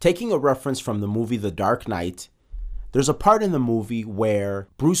Taking a reference from the movie The Dark Knight, there's a part in the movie where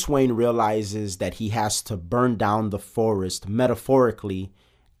Bruce Wayne realizes that he has to burn down the forest metaphorically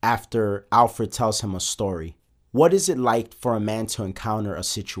after Alfred tells him a story. What is it like for a man to encounter a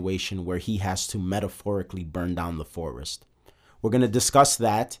situation where he has to metaphorically burn down the forest? We're going to discuss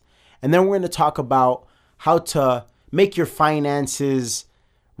that, and then we're going to talk about how to make your finances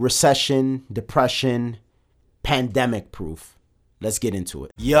recession, depression, pandemic proof. Let's get into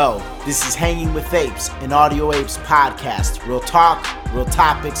it. Yo, this is Hanging with Apes, an Audio Apes podcast. Real talk, real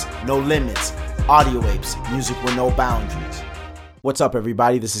topics, no limits. Audio Apes, music with no boundaries. What's up,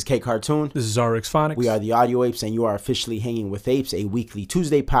 everybody? This is K Cartoon. This is Rx Phonics. We are the Audio Apes, and you are officially Hanging with Apes, a weekly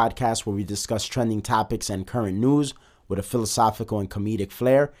Tuesday podcast where we discuss trending topics and current news with a philosophical and comedic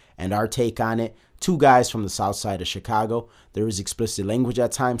flair and our take on it. Two guys from the south side of Chicago. There is explicit language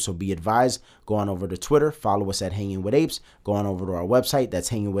at times, so be advised. Go on over to Twitter. Follow us at Hanging with Apes. Go on over to our website.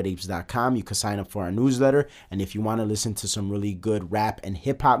 That's hangingwithapes.com. You can sign up for our newsletter. And if you want to listen to some really good rap and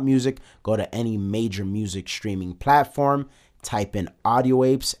hip-hop music, go to any major music streaming platform. Type in Audio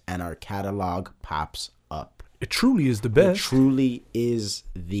Apes, and our catalog pops up. It truly is the best. It truly is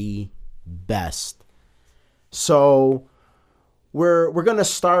the best. So we're gonna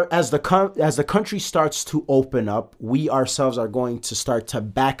start as the country starts to open up. We ourselves are going to start to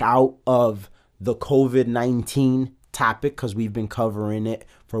back out of the COVID-19 topic because we've been covering it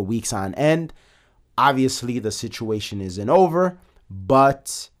for weeks on end. Obviously, the situation isn't over,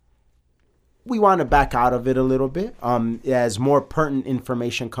 but we want to back out of it a little bit. As more pertinent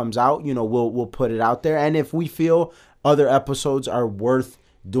information comes out, we'll put it out there. And if we feel other episodes are worth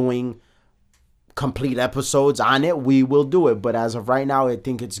doing complete episodes on it, we will do it. But as of right now, I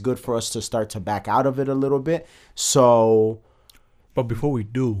think it's good for us to start to back out of it a little bit. So, but before we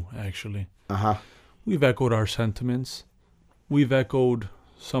do, actually, we've echoed our sentiments. We've echoed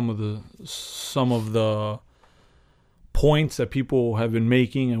some of the points that people have been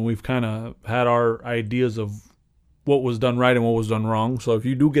making, and we've kind of had our ideas of what was done right and what was done wrong. So if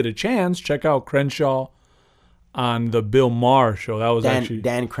you do get a chance, check out Crenshaw on the Bill Maher show. That was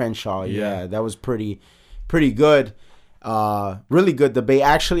Dan Crenshaw. Yeah, that was pretty good. Really good debate.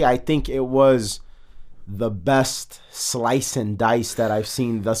 Actually, I think it was the best slice and dice that I've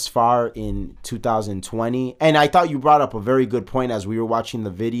seen thus far in 2020. And I thought you brought up a very good point as we were watching the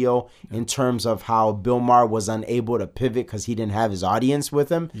video in terms of how Bill Maher was unable to pivot because he didn't have his audience with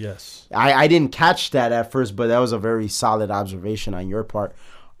him. Yes. I didn't catch that at first, but that was a very solid observation on your part.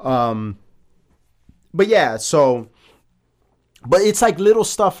 But yeah, but it's like little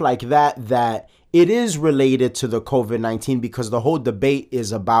stuff like that it is related to the COVID-19 because the whole debate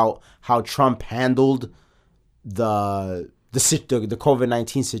is about how Trump handled the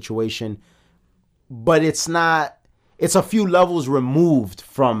COVID-19 situation, but it's a few levels removed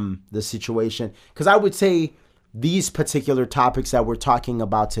from the situation. Because I would say these particular topics that we're talking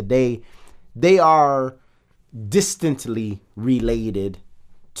about today, they are distantly related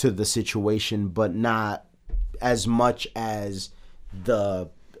to the situation, but not as much as the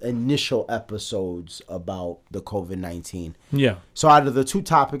initial episodes about the COVID-19. Yeah. So out of the two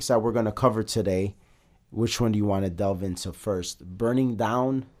topics that we're going to cover today, which one do you want to delve into first? Burning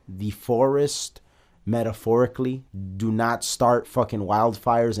down the forest metaphorically. Do not start fucking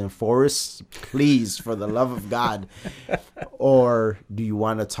wildfires in forests, please, for the love of God. Or do you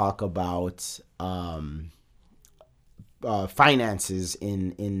want to talk about finances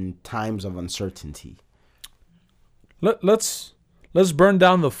in times of uncertainty? Let's burn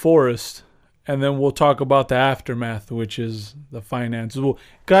down the forest, and then we'll talk about the aftermath, which is the finances. Well,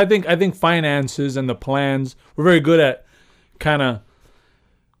 'cause I think finances and the plans, we're very good at kind of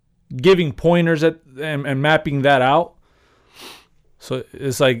giving pointers and mapping that out. So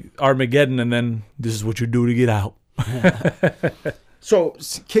it's like Armageddon, and then this is what you do to get out. So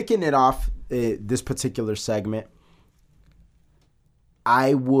kicking it off, this particular segment,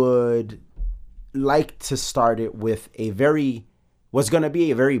 I would like to start it with what's going to be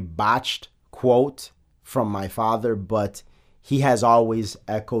a very botched quote from my father, but he has always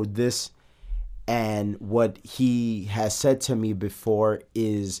echoed this. And what he has said to me before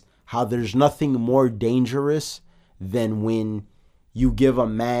is how there's nothing more dangerous than when you give a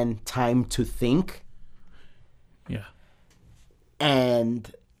man time to think. Yeah.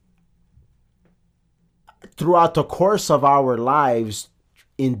 And throughout the course of our lives,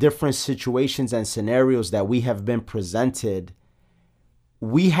 in different situations and scenarios that we have been presented,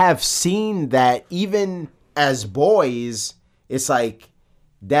 we have seen that even as boys, it's like,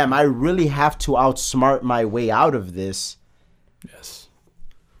 damn, I really have to outsmart my way out of this.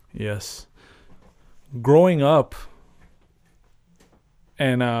 Yes. Growing up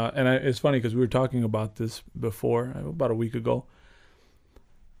it's funny because we were talking about this before, about a week ago.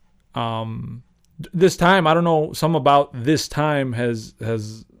 This time, I don't know, some about this time has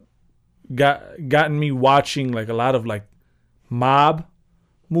gotten me watching like a lot of like mob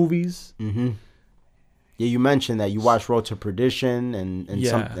movies. Mm-hmm. Yeah, you mentioned that you watched Road to Perdition and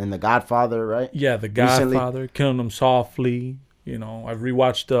The Godfather, right? Yeah, The Godfather, Killing Them Softly. You know, I've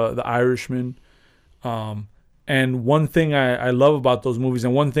rewatched The Irishman. And one thing I love about those movies,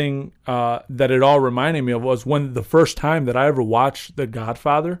 and one thing that it all reminded me of, was when the first time that I ever watched The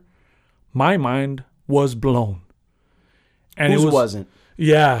Godfather, my mind was blown. And Whose wasn't?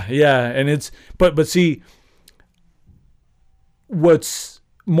 Yeah, and it's but see, what's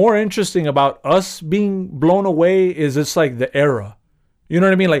more interesting about us being blown away is it's like the era. You know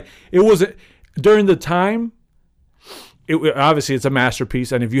what I mean? Like, it was during the time. Obviously, it's a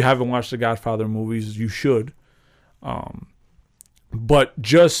masterpiece, and if you haven't watched the Godfather movies, you should. But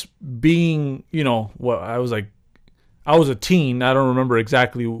just being, you know, I was a teen. I don't remember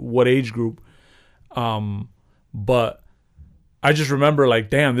exactly what age group, but I just remember like,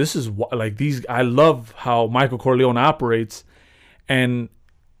 damn, this is like these. I love how Michael Corleone operates, and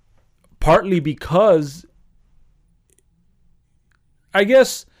partly because I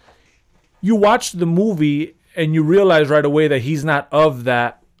guess you watch the movie and you realize right away that he's not of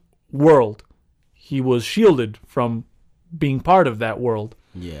that world. He was shielded from being part of that world.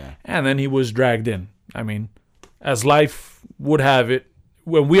 Yeah. And then he was dragged in. I mean, as life would have it,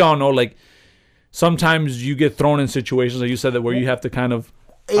 when we all know, like, sometimes you get thrown in situations, like you said, that where you have to kind of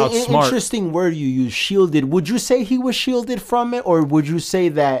outsmart. Interesting word you use, shielded. Would you say he was shielded from it, or would you say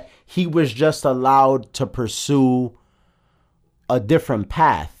that he was just allowed to pursue a different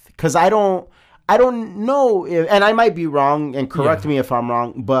path? Because I don't know if, and I might be wrong, and correct me if I'm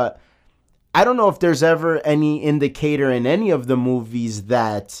wrong, but I don't know if there's ever any indicator in any of the movies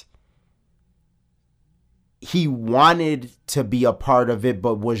that he wanted to be a part of it,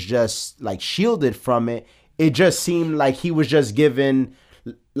 but was just like shielded from it. It just seemed like he was just given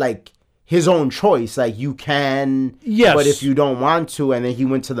like his own choice. Like, you can, but if you don't want to, and then he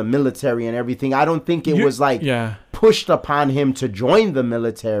went to the military and everything. I don't think it was like pushed upon him to join the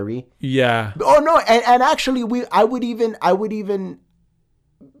military. Yeah. Oh no. And actually I would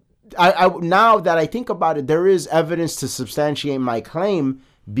now that I think about it, there is evidence to substantiate my claim,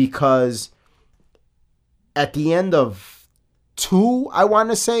 because at the end of 2, I want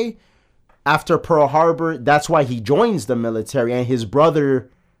to say, after Pearl Harbor, that's why he joins the military, and his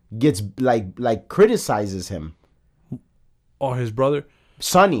brother gets like criticizes him. Oh, his brother?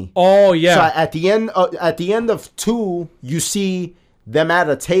 Sonny. Oh, yeah. So at the end of 2, you see them at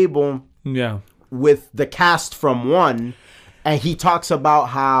a table with the cast from 1, and he talks about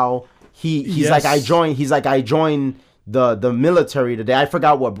how he's like, I joined the military today. I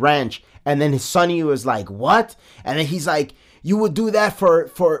forgot what branch. And then his Sonny was like, what? And then he's like, you would do that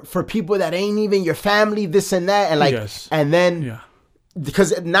for people that ain't even your family, this and that. And like, and then,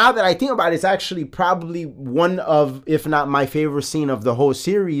 because now that I think about it, it's actually probably one of, if not my favorite scene of the whole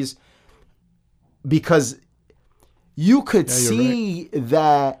series, because you could see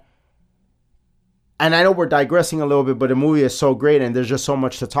that, and I know we're digressing a little bit, but the movie is so great and there's just so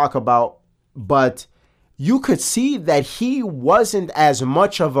much to talk about, but you could see that he wasn't as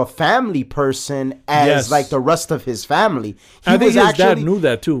much of a family person as like the rest of his family. I think his dad knew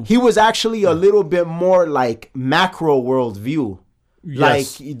that too. He was actually a little bit more like macro world view. Like,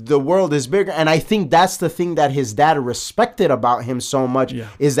 the world is bigger. And I think that's the thing that his dad respected about him so much,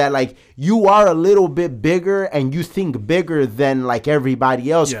 is that like, you are a little bit bigger and you think bigger than like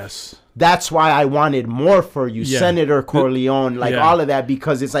everybody else. Yes. That's why I wanted more for you, Senator Corleone, like all of that,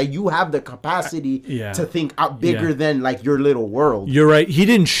 because it's like you have the capacity to think out bigger than like your little world. You're right. He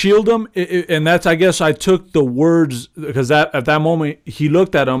didn't shield him, and that's, I guess I took the words, because that at that moment he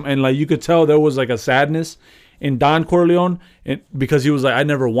looked at him and like you could tell there was like a sadness in Don Corleone, because he was like, I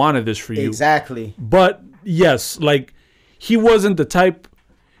never wanted this for you. Exactly. But yes, like, he wasn't the type,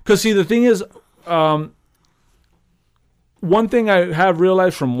 because see, the thing is, one thing I have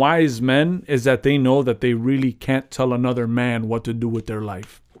realized from wise men is that they know that they really can't tell another man what to do with their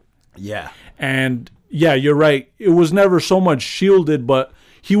life. Yeah. And yeah, you're right. It was never so much shielded, but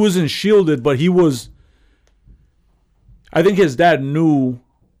he wasn't shielded, but he was, I think his dad knew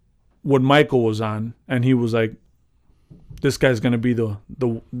what Michael was on, and he was like, this guy's going to be the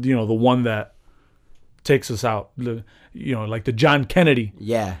one that takes us out, like the John Kennedy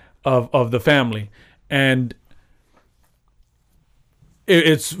of the family. And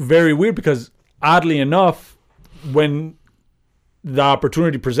it's very weird because, oddly enough, when the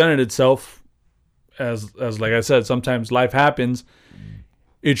opportunity presented itself, as like I said, sometimes life happens,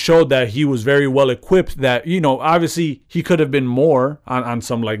 it showed that he was very well equipped. That, you know, obviously he could have been more on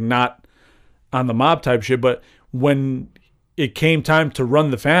some like not on the mob type shit, but when it came time to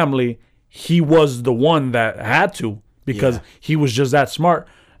run the family, he was the one that had to, because he was just that smart.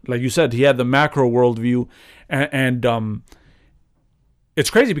 Like you said, he had the macro worldview, and it's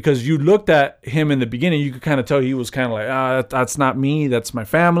crazy because you looked at him in the beginning, you could kind of tell he was kind of like, that's not me, that's my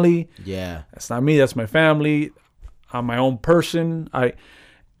family. Yeah, that's not me, that's my family. I'm my own person.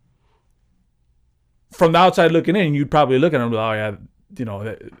 From the outside looking in, you'd probably look at him like, oh yeah, you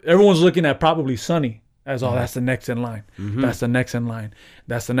know, everyone's looking at probably Sonny as, oh, that's the next in line. Mm-hmm. That's the next in line.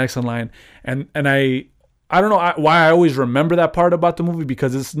 That's the next in line. And I don't know why I always remember that part about the movie,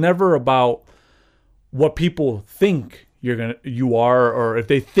 because it's never about what people think you are, or if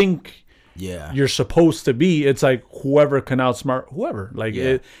they think you're supposed to be. It's like whoever can outsmart whoever. Like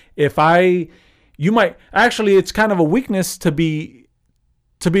you might actually, it's kind of a weakness to be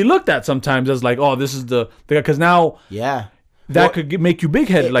looked at sometimes as like, oh, this is the guy, because now could make you big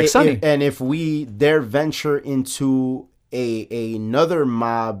headed like Sonny. And if we dare venture into another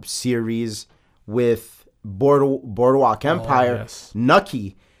mob series with Boardwalk Empire,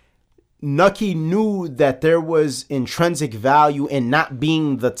 Nucky knew that there was intrinsic value in not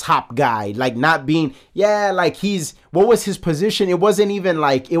being the top guy, like not being like what was his position? It wasn't even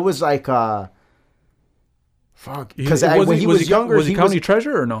like, it was like because when he was younger, was he county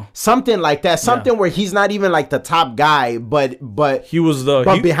treasurer or no? Something like that. Something where he's not even like the top guy, but he was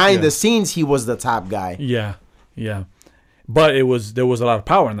behind the scenes he was the top guy. Yeah. But there was a lot of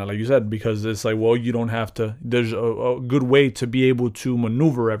power in that, like you said, because it's like, well, you don't have to. There's a good way to be able to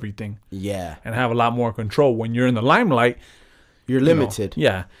maneuver everything. Yeah. And have a lot more control. When you're in the limelight, you're limited.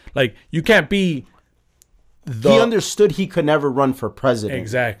 Like you can't be. He understood he could never run for president.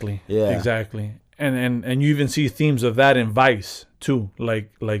 Exactly. Yeah. Exactly. And you even see themes of that in Vice too,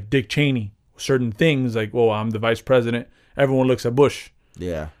 like Dick Cheney. Certain things like, well, I'm the vice president. Everyone looks at Bush.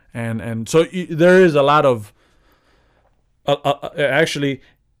 Yeah. And so there is a lot of. Actually,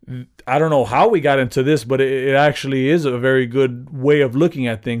 I don't know how we got into this, but it actually is a very good way of looking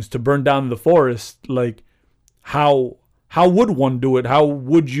at things. To burn down the forest, like how would one do it? How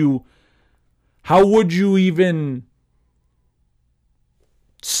would you even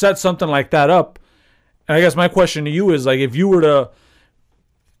set something like that up? And I guess my question to you is, like, if you were to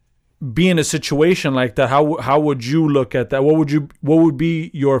be in a situation like that, how would you look at that? What would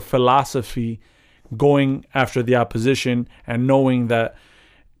be your philosophy going after the opposition, and knowing that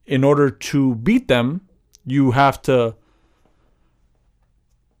in order to beat them, you have to,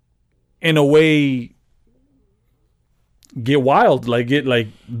 in a way, get wild, like get like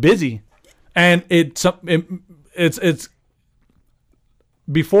busy, and it's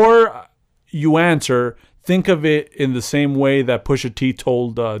before you answer, think of it in the same way that Pusha T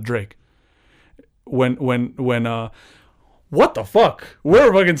told Drake when what the fuck?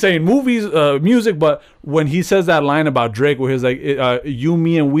 We're fucking saying movies, music, but when he says that line about Drake, where he's like, you,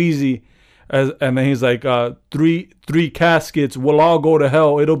 me, and Weezy, and then he's like, three caskets, we'll all go to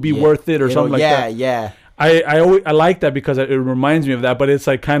hell, it'll be worth it, or something like that. Yeah. I like that because it reminds me of that, but it's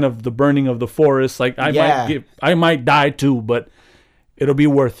like kind of the burning of the forest. Like I might die too, but it'll be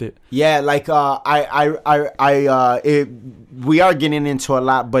worth it. Yeah, like we are getting into a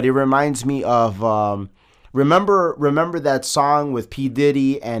lot, but it reminds me of remember that song with P.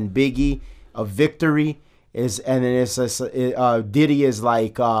 Diddy and Biggie of Victory Diddy is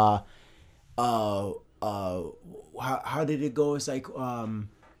like how did it go? It's like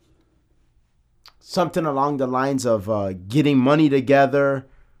something along the lines of getting money together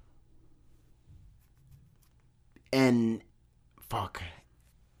and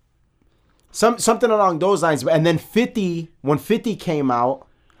something along those lines. And then 50, when 50 came out,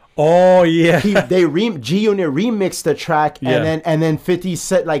 oh yeah, G Unit remixed the track, and then 50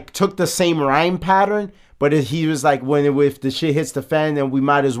 said, like, took the same rhyme pattern, but he was like, if the shit hits the fan, then we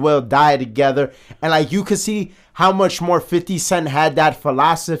might as well die together. And like, you could see how much more 50 Cent had that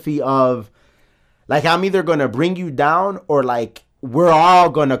philosophy of, like, I'm either gonna bring you down, or like we're all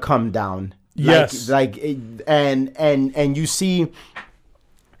gonna come down. Yes. And you see.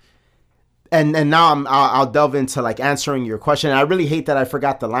 And now I'll delve into like answering your question. I really hate that I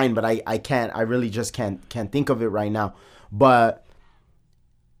forgot the line, but I really just can't think of it right now. But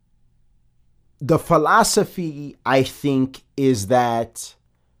the philosophy, I think, is that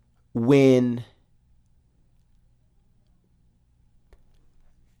when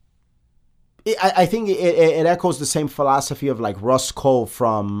I think it echoes the same philosophy of like Russ Cole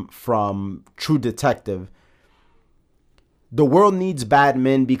from True Detective. The world needs bad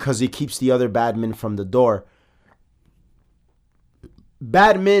men because it keeps the other bad men from the door.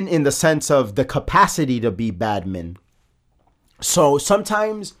 bad men in the sense of the capacity to be bad men. So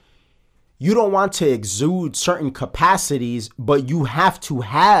sometimes you don't want to exude certain capacities, but you have to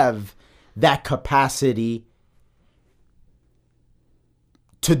have that capacity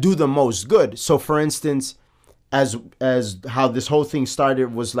to do the most good. So for instance, as how this whole thing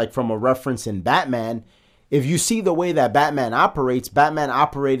started was like from a reference in Batman. If you see the way that Batman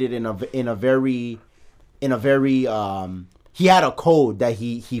operated in a very he had a code that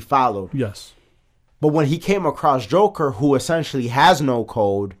he followed. Yes. But when he came across Joker, who essentially has no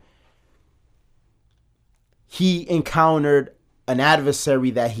code, he encountered an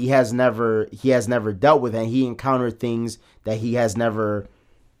adversary that he has never dealt with, and he encountered things that he's never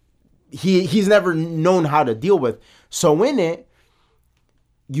known how to deal with. So in it,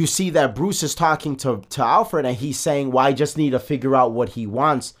 you see that Bruce is talking to Alfred, and he's saying, well, I just need to figure out what he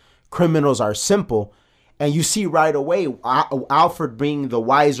wants. Criminals are simple. And you see right away, Alfred being the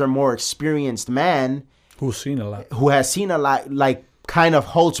wiser, more experienced man. Who has seen a lot, like kind of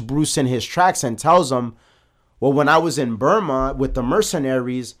halts Bruce in his tracks and tells him, well, when I was in Burma with the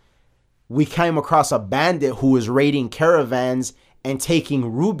mercenaries, we came across a bandit who was raiding caravans and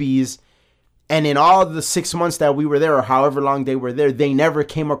taking rubies. And in all the 6 months that we were there, or however long they were there, they never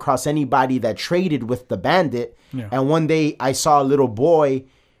came across anybody that traded with the bandit. Yeah. And one day I saw a little boy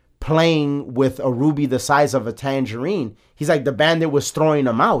playing with a ruby the size of a tangerine. He's like, the bandit was throwing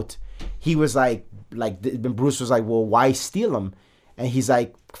them out. He was like Bruce was like, well, why steal them? And he's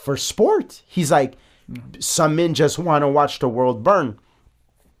like, for sport. He's like, some men just want to watch the world burn.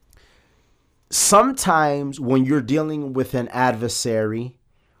 Sometimes when you're dealing with an adversary,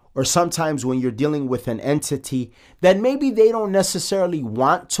 or sometimes when you're dealing with an entity that maybe they don't necessarily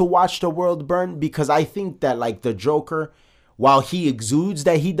want to watch the world burn, because I think that like the Joker, while he exudes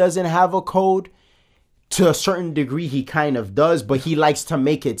that he doesn't have a code, to a certain degree he kind of does, but he likes to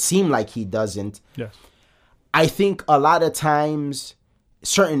make it seem like he doesn't. Yes. I think a lot of times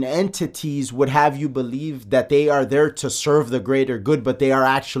certain entities would have you believe that they are there to serve the greater good, but they are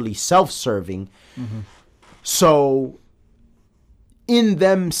actually self-serving. Mm-hmm. So in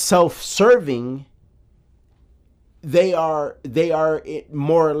them self-serving, they are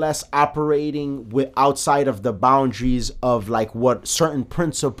more or less operating with outside of the boundaries of like what certain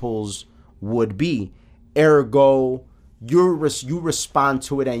principles would be. Ergo, you respond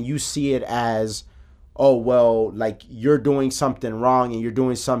to it and you see it as, oh, well, like you're doing something wrong and you're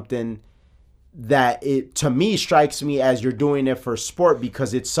doing something that it to me strikes me as you're doing it for sport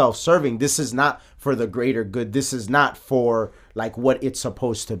because it's self-serving. This is not for the greater good. This is not for like what it's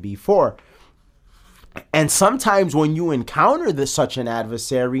supposed to be for. And sometimes when you encounter such an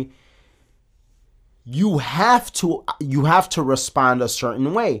adversary, you have to respond a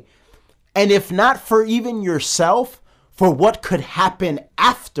certain way. And if not for even yourself, for what could happen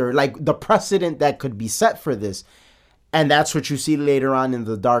after, like the precedent that could be set for this. And that's what you see later on in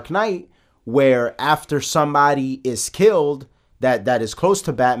The Dark Knight, where after somebody is killed that is close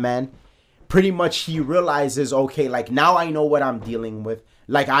to Batman, pretty much he realizes, okay, like now I know what I'm dealing with.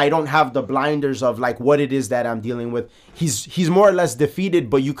 Like I don't have the blinders of like what it is that I'm dealing with. He's more or less defeated,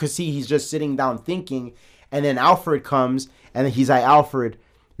 but you could see he's just sitting down thinking. And then Alfred comes and he's like, Alfred,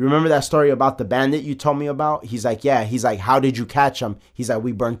 you remember that story about the bandit you told me about? He's like, yeah. He's like, how did you catch him? He's like,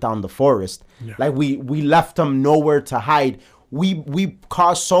 we burnt down the forest. Yeah. Like we left him nowhere to hide. We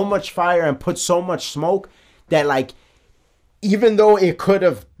caused so much fire and put so much smoke that like, even though it could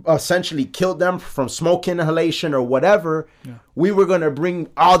have essentially killed them from smoke inhalation or whatever, yeah, we were going to bring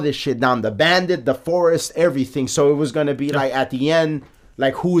all this shit down. The bandit, the forest, everything. So it was going to be like at the end,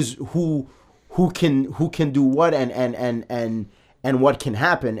 like who can do what and what can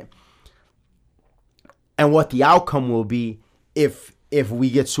happen and what the outcome will be if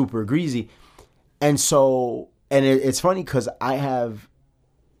we get super greasy. And so, and it's funny because I have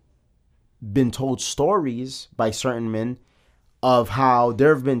been told stories by certain men of how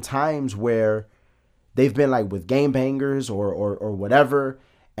there have been times where they've been like with gangbangers or whatever,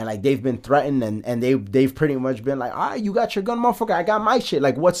 and like they've been threatened and they've pretty much been like, all right, you got your gun, motherfucker, I got my shit,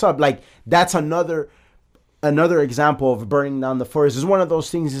 like what's up? Like that's another example of burning down the forest. Is one of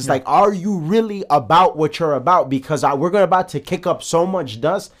those things. It's like, are you really about what you're about? Because we're about to kick up so much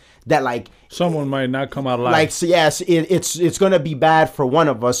dust that like someone might not come out alive. Like, so yes, it's gonna be bad for one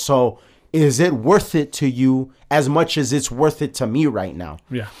of us. So is it worth it to you as much as it's worth it to me right now?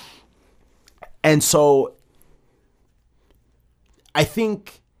 Yeah. And so I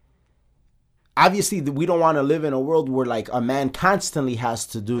think obviously we don't want to live in a world where like a man constantly has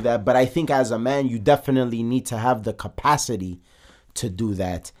to do that. But I think as a man, you definitely need to have the capacity to do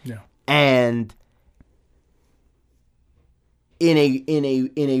that. Yeah. And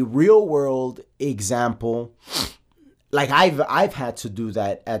in a real world example, like I've had to do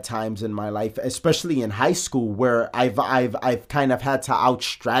that at times in my life, especially in high school, where I've kind of had to out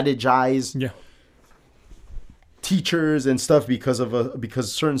strategize teachers and stuff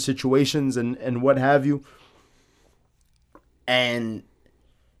because certain situations and what have you. And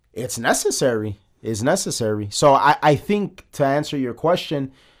it's necessary. It's necessary. So I think, to answer your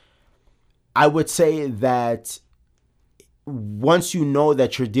question, I would say that once you know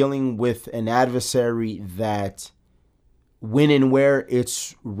that you're dealing with an adversary that when and where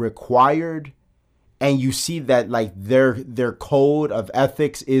it's required, and you see that like their code of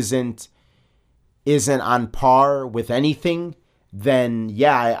ethics isn't on par with anything, then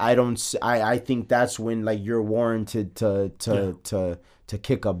yeah, I think that's when like you're warranted to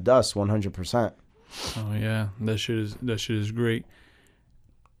kick up dust 100%. Oh yeah, that shit is great.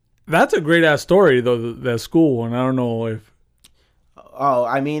 That's a great ass story though. That school one. I don't know if. Oh,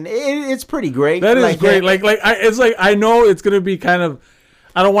 I mean, it's pretty great. That is great. It's like I know it's gonna be kind of.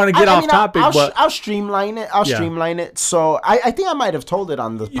 I don't want to get off topic, but I'll streamline it. Streamline it. So I think I might have told it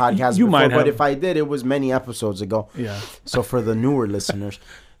on the podcast you before, might have. But if I did, it was many episodes ago. Yeah. So for the newer listeners,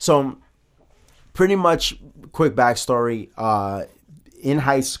 so pretty much quick backstory. In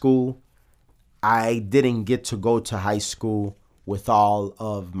high school, I didn't get to go to high school with all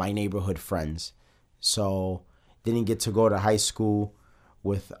of my neighborhood friends. So didn't get to go to high school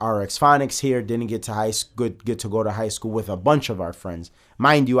with Rx Phonics here. Didn't get to go to high school with a bunch of our friends.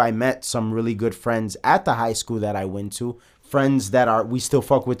 Mind you, I met some really good friends at the high school that I went to. Friends that we still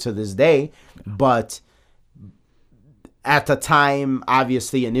fuck with to this day. But at the time,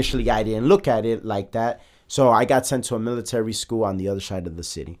 obviously, initially, I didn't look at it like that. So I got sent to a military school on the other side of the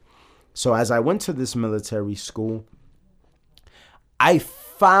city. So as I went to this military school, I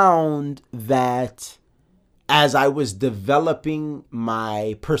found that as I was developing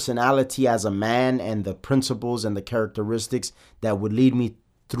my personality as a man and the principles and the characteristics that would lead me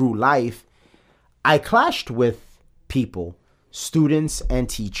through life, I clashed with people, students and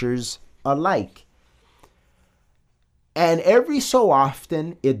teachers alike. And every so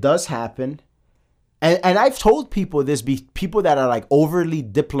often, it does happen. And I've told people this, people that are like overly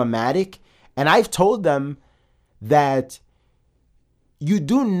diplomatic, and I've told them that you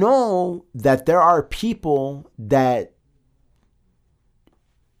do know that there are people that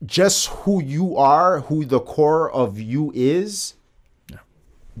just who you are, who the core of you is,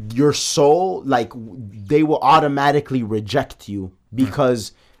 your soul, like they will automatically reject you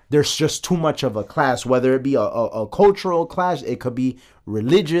because there's just too much of a clash, whether it be a cultural clash, it could be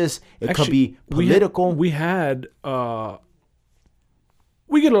religious, it could be political. We get a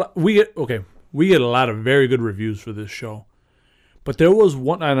lot of very good reviews for this show. But there was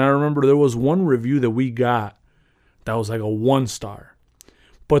one, and I remember there was one review that we got that was like a 1-star.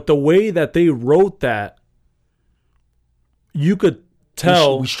 But the way that they wrote that, you could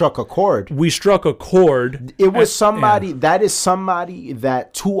tell we struck a chord. It was somebody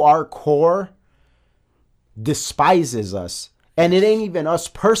that to our core despises us. And it ain't even us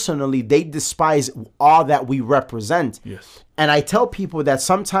personally. They despise all that we represent. Yes. And I tell people that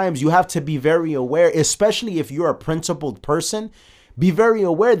sometimes you have to be very aware, especially if you're a principled person, be very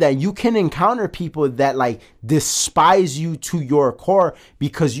aware that you can encounter people that like despise you to your core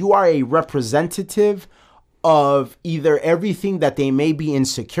because you are a representative of either everything that they may be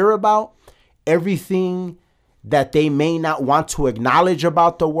insecure about, everything that they may not want to acknowledge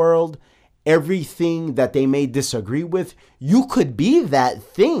about the world, everything that they may disagree with. You could be that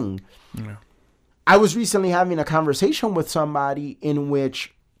thing. Yeah. I was recently having a conversation with somebody in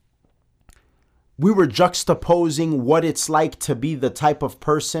which we were juxtaposing what it's like to be the type of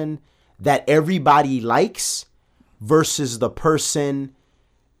person that everybody likes versus the person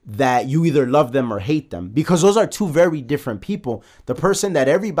that you either love them or hate them, because those are two very different people. The person that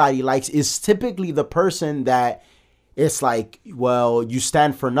everybody likes is typically the person that it's like, well, you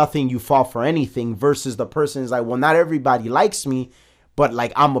stand for nothing, you fall for anything, versus the person is like, well, not everybody likes me, but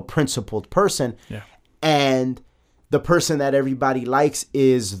like I'm a principled person. Yeah. And the person that everybody likes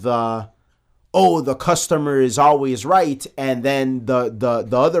is the customer is always right. And then the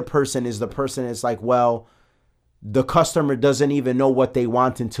other person is the person that's like, well, the customer doesn't even know what they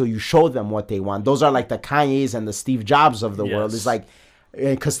want until you show them what they want. Those are like the Kanye's and the Steve Jobs of the world. It's like,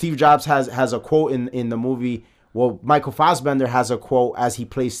 because Steve Jobs has a quote in the movie. Well, Michael Fassbender has a quote as he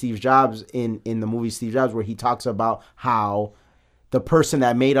plays Steve Jobs in the movie Steve Jobs, where he talks about how the person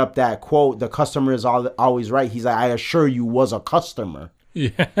that made up that quote, the customer is always right. He's like, I assure you was a customer.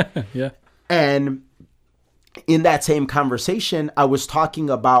 Yeah, yeah. And in that same conversation, I was talking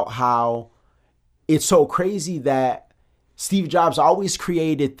about how it's so crazy that Steve Jobs always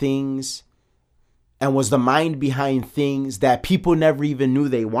created things and was the mind behind things that people never even knew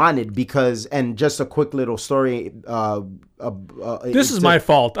they wanted. Because, and just a quick little story. This is my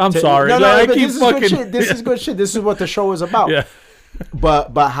fault. I'm sorry. No, I but keep this is fucking. good shit. This is good shit. This is what the show is about. Yeah.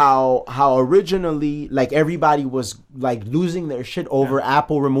 But how originally, like, everybody was like losing their shit over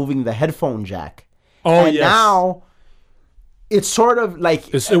Apple removing the headphone jack. Oh, and yes. now it's sort of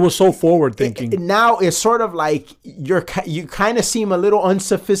like it was so forward thinking. Now it's sort of like you kind of seem a little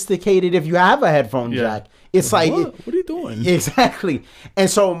unsophisticated if you have a headphone jack. It's like, what are you doing? Exactly. And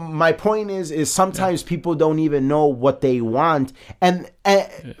so my point is sometimes people don't even know what they want and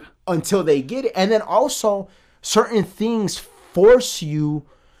until they get it. And then also certain things force you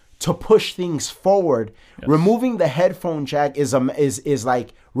to push things forward. Yes. Removing the headphone jack is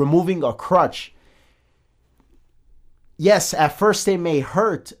like removing a crutch. Yes, at first it may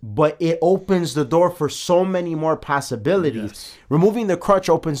hurt, but it opens the door for so many more possibilities. Yes. Removing the crutch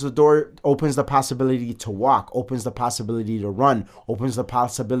opens the possibility to walk, opens the possibility to run, opens the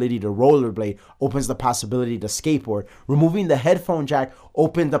possibility to rollerblade, opens the possibility to skateboard. Removing the headphone jack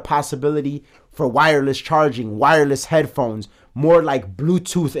opened the possibility for wireless charging, wireless headphones, more like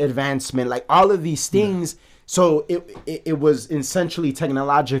Bluetooth advancement, like all of these things. Yeah. So it was essentially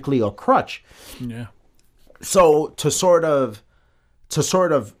technologically a crutch. Yeah. So to sort of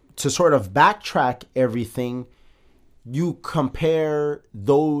backtrack everything, you compare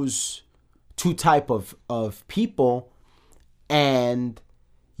those two type of people, and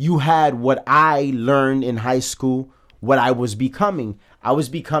you had what I learned in high school, what I was becoming. I was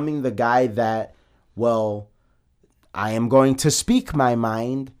becoming the guy that, well, I am going to speak my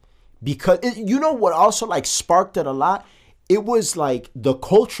mind, because you know what also like sparked it a lot? It was like the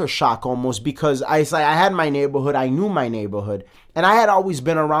culture shock almost, because I had my neighborhood. I knew my neighborhood. And I had always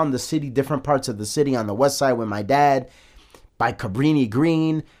been around the city, different parts of the city, on the west side with my dad, by Cabrini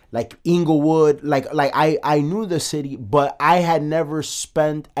Green, like Inglewood. Like I knew the city, but I had never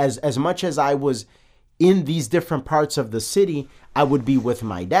spent as much as I was in these different parts of the city, I would be with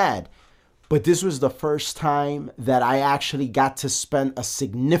my dad. But this was the first time that I actually got to spend a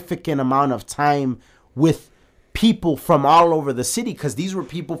significant amount of time with people from all over the city, because these were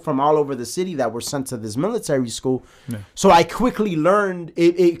people from all over the city that were sent to this military school. Yeah. So I quickly learned,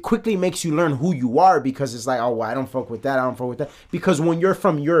 it quickly makes you learn who you are, because it's like, oh, well, I don't fuck with that, I don't fuck with that. Because when you're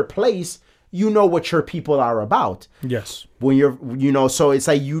from your place, you know what your people are about. Yes. When so it's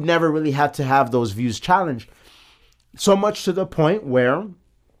like you never really have to have those views challenged. So much to the point where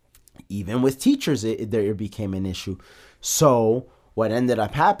even with teachers, there became an issue. So what ended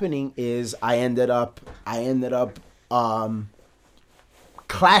up happening is I ended up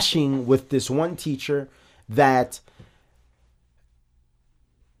clashing with this one teacher that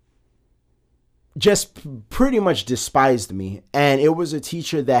just pretty much despised me. And it was a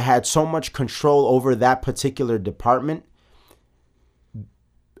teacher that had so much control over that particular department,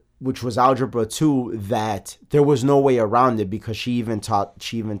 which was Algebra 2, that there was no way around it, because she even taught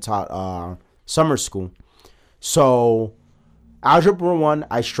summer school. So Algebra 1,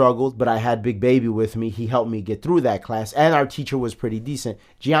 I struggled, but I had Big Baby with me. He helped me get through that class, and our teacher was pretty decent.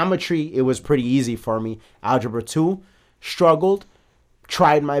 Geometry, it was pretty easy for me. Algebra 2, struggled,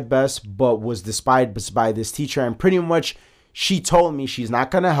 tried my best, but was despised by this teacher. And pretty much she told me she's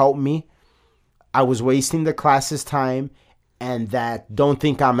not going to help me. I was wasting the class's time, and that don't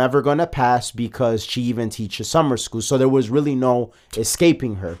think I'm ever going to pass, because she even teaches summer school. So there was really no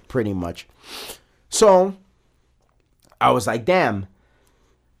escaping her, pretty much. So I was like, damn,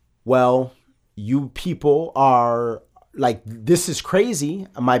 well, you people are like, this is crazy.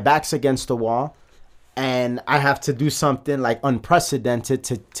 My back's against the wall, and I have to do something like unprecedented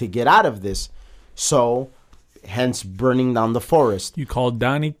to get out of this. So hence burning down the forest. You called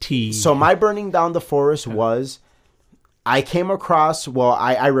Donnie T. So my burning down the forest was, I came across, well,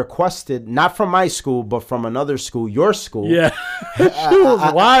 I requested, not from my school, but from another school, your school. Yeah. It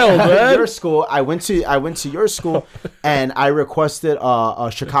was wild, man. Your school. I went to your school, and I requested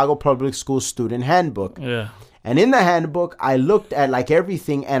a Chicago Public School student handbook. Yeah. And in the handbook, I looked at like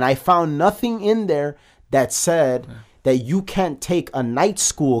everything, and I found nothing in there that said that you can't take a night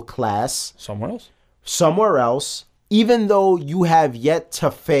school class somewhere else, even though you have yet to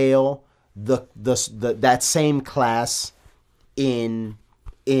fail that same class in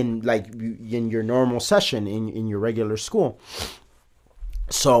your normal session in your regular school.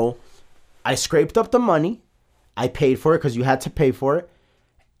 So I scraped up the money. I paid for it, because you had to pay for it.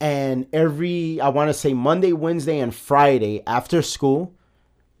 And I want to say Monday, Wednesday, and Friday after school,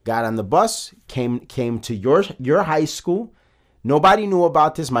 got on the bus, came to your high school. Nobody knew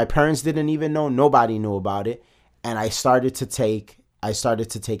about this. My parents didn't even know. Nobody knew about it. and I started to take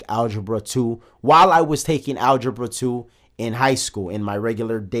algebra 2 while I was taking algebra 2 in high school, in my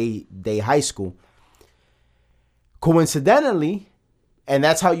regular day high school. Coincidentally, and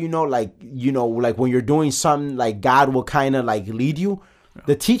that's how like when you're doing something, like God will kind of like lead you. Yeah.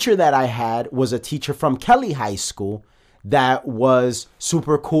 The teacher that I had was a teacher from Kelly High School that was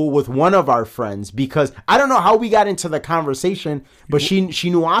super cool with one of our friends, because I don't know how we got into the conversation, but she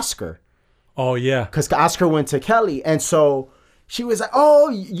knew Oscar. Oh yeah, because Oscar went to Kelly, and so she was like,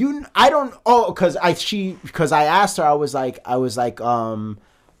 "Oh, because I asked her, I was like, we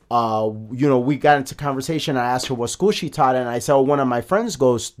got into conversation. I asked her what school she taught, and I said, one of my friends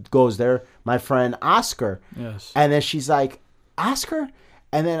goes there, my friend Oscar. Yes. And then she's like, Oscar?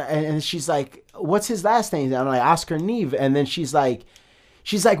 And then and she's like, what's his last name? I'm like, Oscar Neve. And then she's like,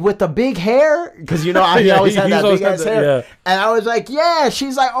 with the big hair? Because, he always had that big ass hair. Yeah. And I was like, yeah.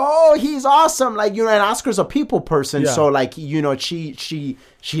 She's like, oh, he's awesome. Like, and Oscar's a people person. Yeah. So, like, she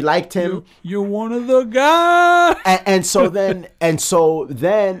liked him. You're one of the guys. And so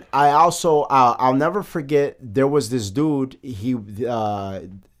then I also, I'll never forget, there was this dude,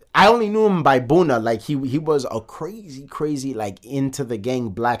 I only knew him by Buna. Like, he was a crazy, like, into the gang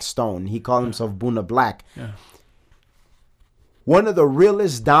Black Stone. He called himself Buna Black. Yeah. One of the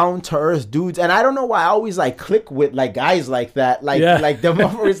realest down-to-earth dudes. And I don't know why I always, like, click with, like, guys like that. Like, like the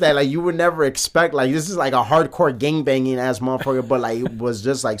motherfuckers that, like, you would never expect. Like, this is, like, a hardcore gangbanging-ass motherfucker, but, like, was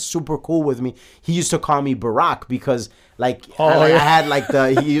just, like, super cool with me. He used to call me Barack because, like, I had, like,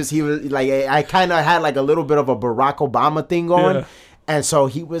 he was, like, I kind of had, like, a little bit of a Barack Obama thing going. Yeah. And so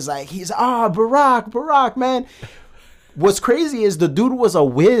he was like, Barack, man. What's crazy is the dude was a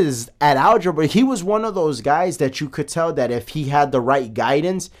whiz at algebra. He was one of those guys that you could tell that if he had the right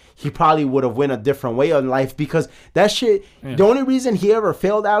guidance, he probably would have went a different way in life, because that shit, the only reason he ever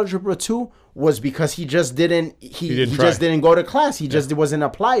failed algebra 2 was because he just didn't go to class. He just wasn't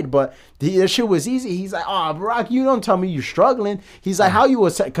applied. But that shit was easy. He's like, Barack, you don't tell me you're struggling. He's like, how you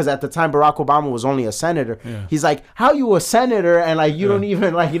because at the time Barack Obama was only a senator. Yeah. He's like, how you a senator and like you don't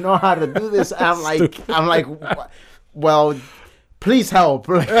even like know how to do this? I'm like, well, please help,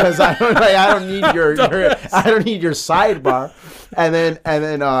 because I don't need your sidebar. And then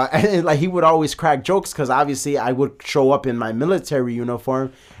like he would always crack jokes, because obviously I would show up in my military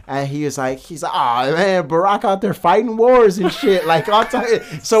uniform, and he's like, oh man, Barack out there fighting wars and shit. Like, I'll tell you.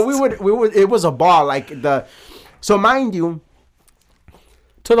 So we would it was a ball. So mind you,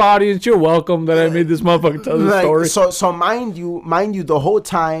 to the audience, you're welcome that I made this motherfucker tell the story. So mind you, the whole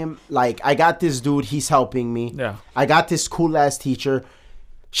time, like, I got this dude, he's helping me. Yeah. I got this cool ass teacher.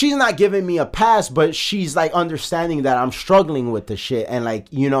 She's not giving me a pass, but she's like understanding that I'm struggling with the shit, and like,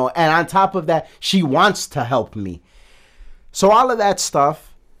 and on top of that, she wants to help me. So all of that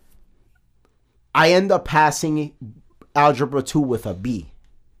stuff, I end up passing algebra 2 with a B.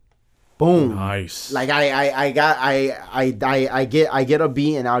 Boom. Nice. Like I get a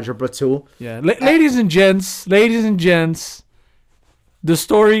B in algebra 2. Yeah. Ladies and gents, the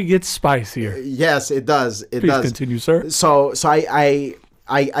story gets spicier. Yes, it does. Please continue, sir. So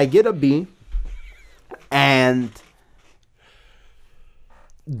I get a B, and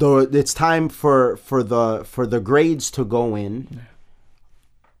it's time for the grades to go in,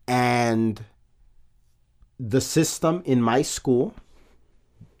 and the system in my school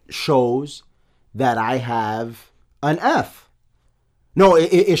shows that I have an F. No,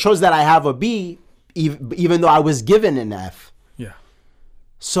 it shows that I have a B, even though I was given an F. Yeah.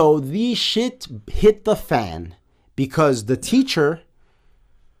 So the shit hit the fan, because the teacher,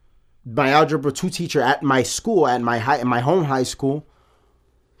 my algebra 2 teacher at my school, at my home high school,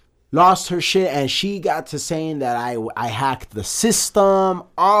 lost her shit, and she got to saying that I hacked the system,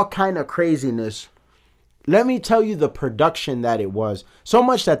 all kind of craziness. Let me tell you the production that it was. So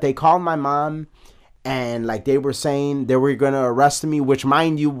much that they called my mom, and like they were saying they were going to arrest me, which,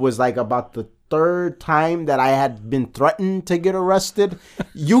 mind you, was like about the third time that I had been threatened to get arrested.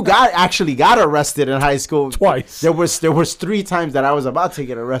 You actually got arrested in high school. Twice. There was 3 times that I was about to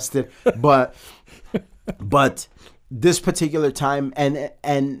get arrested, but this particular time,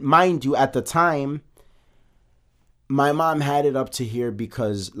 and mind you, at the time, my mom had it up to here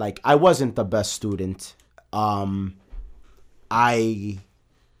because like I wasn't the best student. I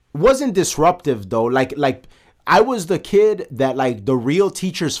wasn't disruptive though. Like I was the kid that like the real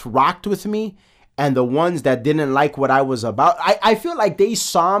teachers rocked with me, and the ones that didn't like what I was about, I feel like they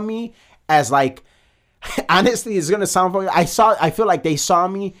saw me as like, honestly, it's gonna sound funny. I feel like they saw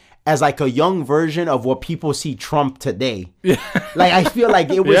me as like a young version of what people see Trump today. Yeah. Like I feel like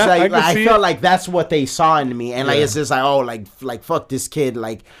it was I felt like that's what they saw in me, and like it's just like, oh, like fuck this kid,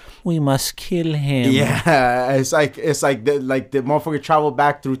 like. We must kill him. Yeah, it's like the motherfucker travel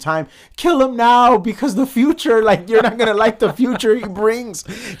back through time. Kill him now because the future, like you're not gonna like the future he brings.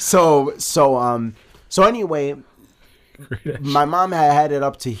 So anyway, my mom had it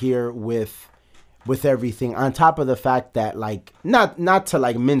up to here with everything. On top of the fact that like not to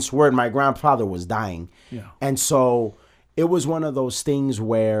like mince word, my grandfather was dying. Yeah, and so it was one of those things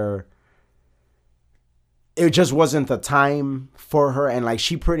where it just wasn't the time for her, and like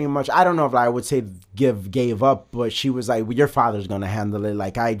she pretty much, I don't know if I would say gave up, but she was like, well, your father's gonna handle it,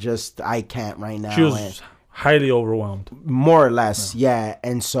 like I can't right now. She was highly overwhelmed, more or less. Yeah.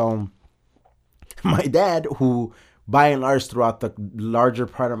 And so my dad, who by and large throughout the larger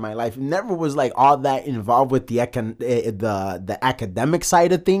part of my life never was like all that involved with the academic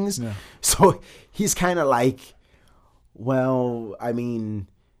side of things, so he's kind of like, well, I mean,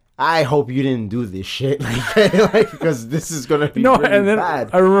 I hope you didn't do this shit, like because this is gonna be really bad.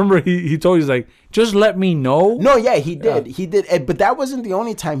 I remember he told you, he's like, just let me know. No, yeah, he did, but that wasn't the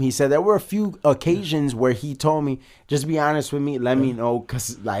only time he said. There were a few occasions where he told me, just be honest with me, let me know,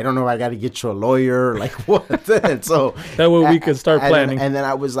 because I don't know if I got to get you a lawyer, like what. So that way we could start planning. And then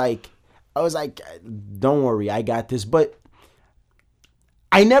I was like, don't worry, I got this. But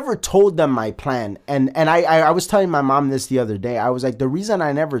I never told them my plan. And I was telling my mom this the other day. I was like, the reason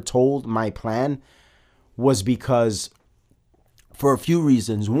I never told my plan was because for a few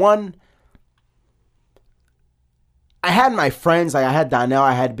reasons. One, I had my friends, like I had Donnell,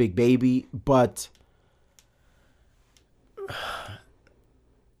 I had Big Baby, but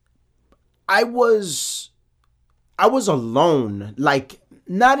I was alone. Like,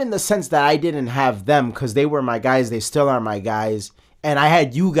 not in the sense that I didn't have them, because they were my guys, they still are my guys. And I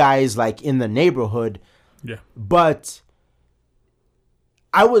had you guys like in the neighborhood. Yeah. But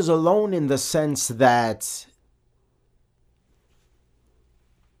I was alone in the sense that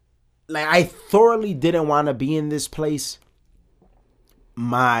like I thoroughly didn't want to be in this place.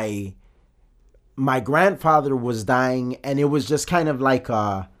 My grandfather was dying, and it was just kind of like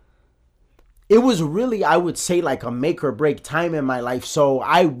it was really, I would say, like a make or break time in my life. So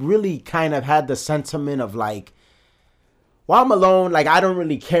I really kind of had the sentiment of like, well, I'm alone, like I don't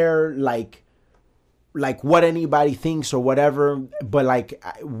really care like what anybody thinks or whatever, but like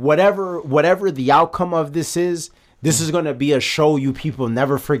whatever the outcome of this is going to be a show you people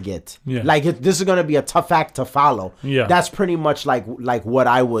never forget. Yeah. Like this is going to be a tough act to follow. Yeah. That's pretty much like what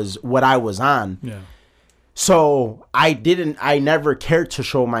I was on. Yeah. So I never cared to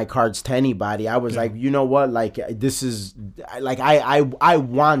show my cards to anybody. I was like, you know what? Like this is like, I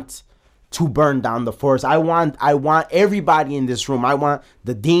want to burn down the forest. I want everybody in this room. I want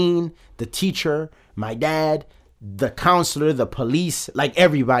the dean, the teacher, my dad, the counselor, the police, like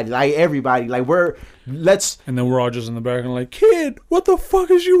everybody, like and then we're all just in the back and like, kid, what the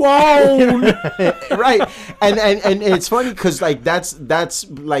fuck is you on? Right. And it's funny because like that's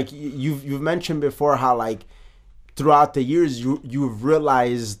like you've mentioned before how like throughout the years you've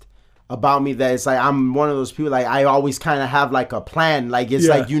realized about me that it's like I'm one of those people, like I always kind of have like a plan, like it's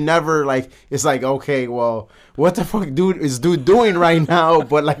like you never like, it's like, okay, well, what the fuck is dude doing right now,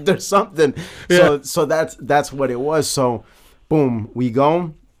 but like there's something. So that's what it was. So boom, we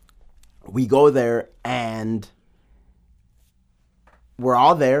go there, and we're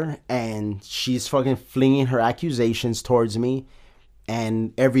all there, and she's fucking flinging her accusations towards me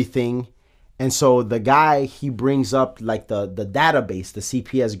and everything. And so the guy, he brings up like the database, the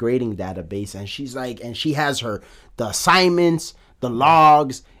CPS grading database, and she's like, and she has the assignments, the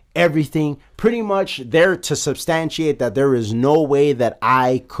logs, everything pretty much there to substantiate that there is no way that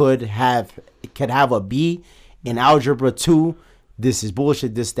I could have a B in algebra 2. This is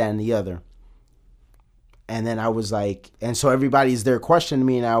bullshit, this, that, and the other. And then I was like, and so everybody's there questioning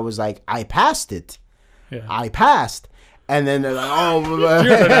me, and I was like, I passed it. Yeah. I passed. And then they're like, oh,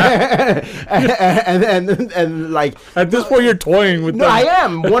 and like at this point you're toying with them. No, I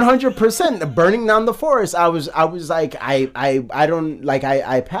am 100% burning down the forest. I was like, I don't like,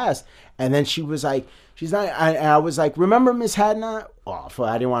 I passed. And then she was like, she's not. I was like, remember Miss Hadnot? Oh,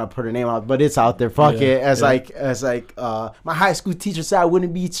 I didn't want to put her name out, but it's out there. Fuck it. As like my high school teacher said I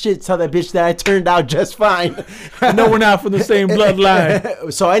wouldn't be shit. Tell that bitch that I turned out just fine. No, we're not from the same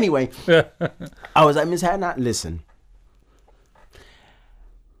bloodline. So anyway, I was like, Miss Hadnot, listen.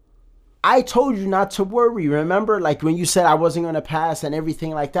 I told you not to worry. Remember, like when you said I wasn't gonna pass and everything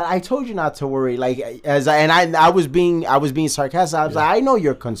like that. I told you not to worry. Like I was being sarcastic. I was like, I know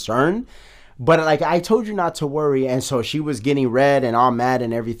you're concerned, but like I told you not to worry. And so she was getting red and all mad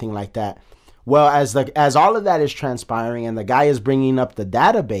and everything like that. Well, as all of that is transpiring and the guy is bringing up the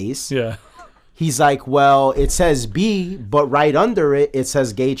database, He's like, well, it says B, but right under it, it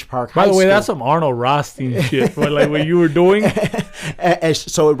says Gage Park High By the way, School. that's some Arnold Rothstein shit. But like what you were doing. And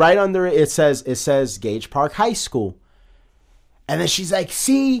so right under it, it says Gage Park High School. And then she's like,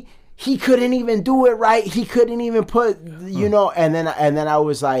 see, he couldn't even do it right. He couldn't even put, and then I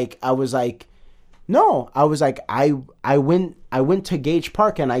was like, no, I was like, I went to Gage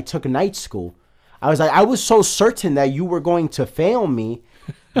Park and I took night school. I was like, I was so certain that you were going to fail me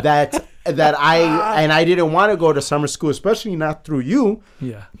that I didn't want to go to summer school, especially not through you.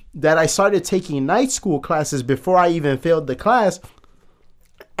 Yeah. That I started taking night school classes before I even failed the class.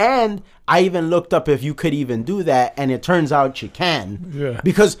 And I even looked up if you could even do that, and it turns out you can. Yeah.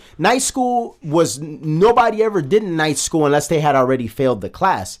 Because night school nobody ever did night school unless they had already failed the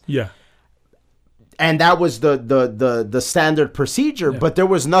class. Yeah. And that was the standard procedure, but there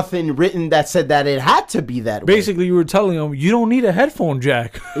was nothing written that said that it had to be that way. Basically, you were telling them, you don't need a headphone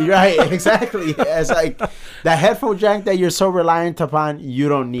jack. Right, exactly. It's like that headphone jack that you're so reliant upon, you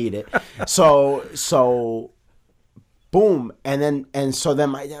don't need it. So boom. And so then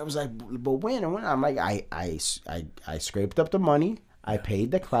my dad was like, but when? I'm like, I scraped up the money. I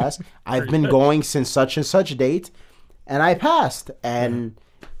paid the class. I've been going since such and such date, and I passed. And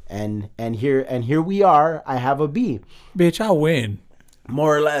here we are. I have a B. Bitch, I win.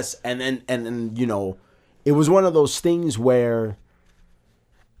 More or less. And then it was one of those things where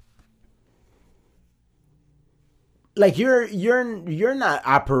like you're not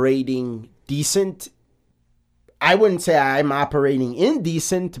operating decent. I wouldn't say I'm operating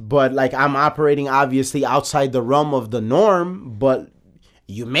indecent, but like I'm operating obviously outside the realm of the norm, but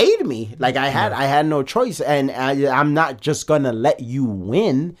you made me. Like I had no choice, and I'm not just gonna let you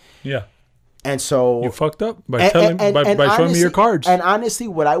win. Yeah. And so you fucked up by showing me your cards. And honestly,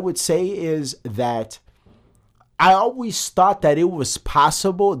 what I would say is that I always thought that it was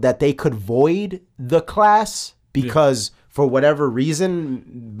possible that they could void the class because for whatever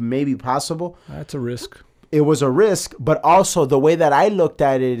reason, maybe possible. That's a risk. It was a risk, but also the way that I looked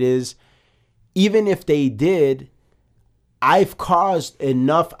at it is, even if they did, I've brought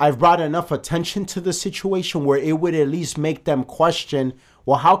enough attention to the situation where it would at least make them question,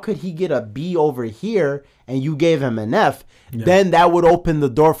 well, how could he get a B over here and you gave him an F? Yeah. Then that would open the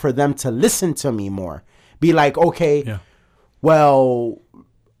door for them to listen to me more. Be like, okay, well,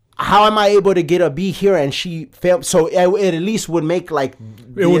 how am I able to get a B here and she failed? So it at least would make like...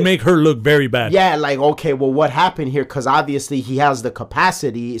 It would make her look very bad. Yeah, like, okay, well, what happened here? Because obviously he has the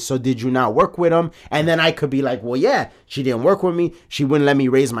capacity. So did you not work with him? And then I could be like, well, yeah, she didn't work with me. She wouldn't let me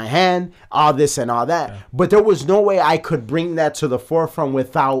raise my hand, all this and all that. Yeah. But there was no way I could bring that to the forefront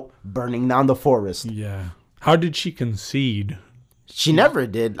without burning down the forest. Yeah. How did she concede? She never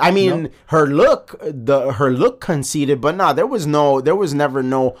did. I mean, her look conceded, but no, there was never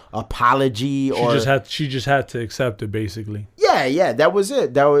no apology she just had to accept it basically. Yeah, that was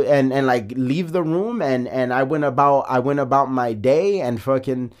it. And like leave the room and I went about my day and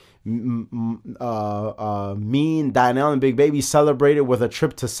fucking me and Donnell and Big Baby celebrated with a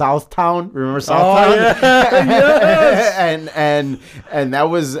trip to Southtown. Remember Southtown? Yeah. Yes. and that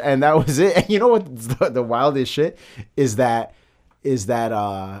was it. And you know what the wildest shit is that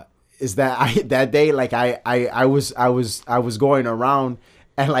that day, like I was going around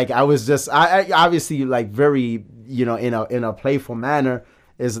and like I was just I obviously like very in a playful manner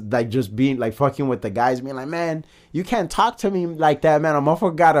is like just being like fucking with the guys, being like, man, you can't talk to me like that, man. A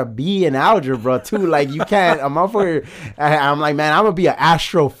motherfucker got a B in algebra too. Like you can't. A motherfucker. I'm like, man, I'm gonna be an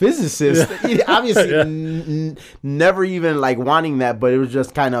astrophysicist. Yeah. Obviously, never even like wanting that, but it was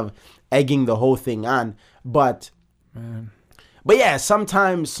just kind of egging the whole thing on. But yeah,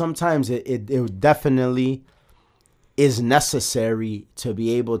 sometimes it definitely is necessary to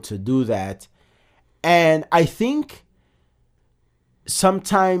be able to do that. And I think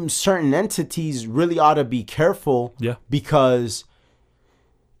sometimes certain entities really ought to be careful. Yeah. Because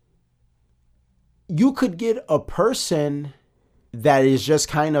you could get a person that is just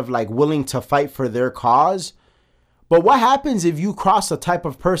kind of like willing to fight for their cause. But what happens if you cross a type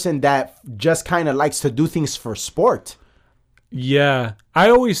of person that just kind of likes to do things for sport? Yeah, I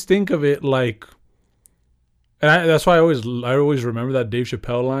always think of it like, and that's why I always remember that Dave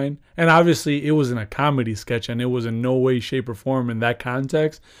Chappelle line. And obviously, it was in a comedy sketch, and it was in no way, shape, or form in that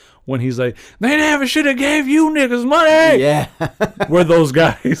context when he's like, "They never should have gave you niggas money." Yeah, we're those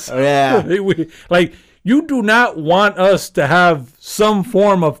guys. Yeah, like you do not want us to have some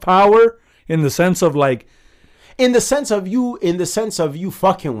form of power in the sense of like. In the sense of you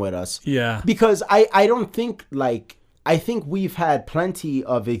fucking with us. Yeah, because I don't think like. I think we've had plenty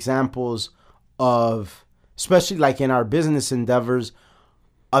of examples of, especially like in our business endeavors,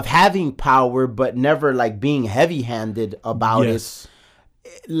 of having power, but never like being heavy-handed about it.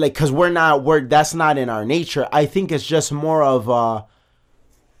 Like, because that's not in our nature. I think it's just more of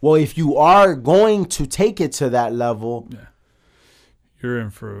well, if you are going to take it to that level, you're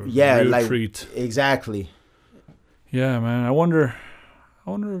in for a real treat. Exactly. Yeah, man. I wonder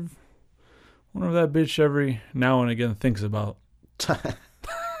if that bitch every now and again thinks about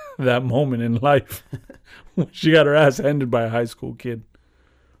that moment in life when she got her ass handed by a high school kid.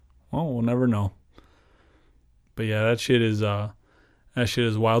 Well, we'll never know. But yeah, that shit is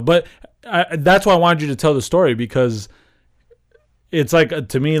wild. But that's why I wanted you to tell the story, because it's like,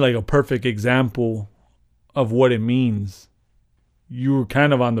 to me, like a perfect example of what it means. You were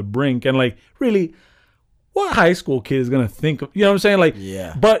kind of on the brink, and like, really, what high school kid is gonna think of, you know what I'm saying? Like,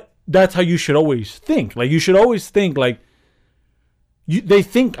 yeah. But that's how you should always think. Like, you should always think like, they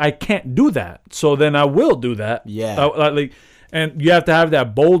think I can't do that, so then I will do that. Yeah. Like, and you have to have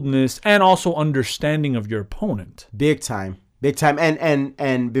that boldness and also understanding of your opponent. Big time.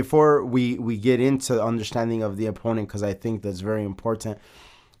 And before we get into understanding of the opponent, because I think that's very important,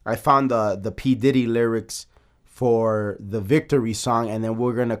 I found the P. Diddy lyrics for the Victory song, and then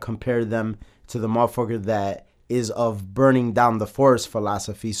we're gonna compare them to the motherfucker that is of burning down the forest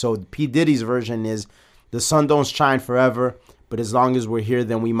philosophy. So P. Diddy's version is, the sun don't shine forever, but as long as we're here,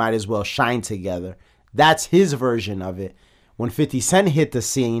 then we might as well shine together. That's his version of it. When 50 Cent hit the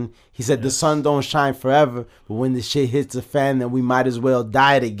scene, he said, the sun don't shine forever, but when the shit hits the fan, then we might as well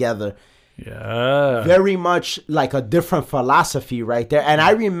die together. Yeah. Very much like a different philosophy right there. And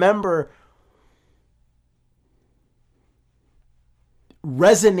I remember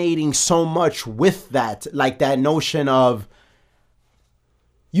resonating so much with that, like that notion of,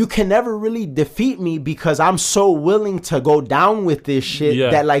 you can never really defeat me because I'm so willing to go down with this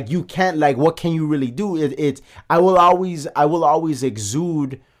shit that like you can't, like, what can you really do? I will always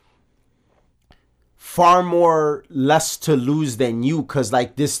exude far more less to lose than you, because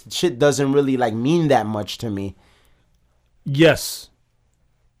like this shit doesn't really like mean that much to me. Yes.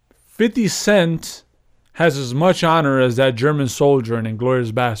 50 Cent has as much honor as that German soldier in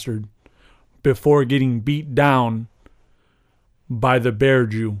Inglourious Bastard before getting beat down by the Bear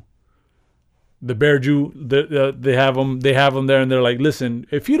Jew. The Bear Jew, they have him there, and they're like, listen,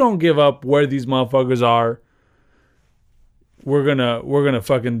 if you don't give up where these motherfuckers are, we're gonna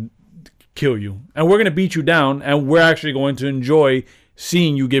fucking kill you, and we're gonna beat you down, and we're actually going to enjoy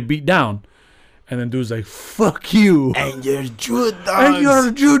seeing you get beat down. And then dude's like, fuck you, and your Jew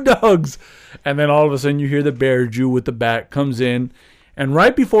dogs, and then all of a sudden you hear the Bear Jew with the bat comes in, and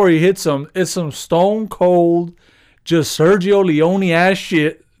right before he hits him, it's some stone cold, just Sergio Leone ass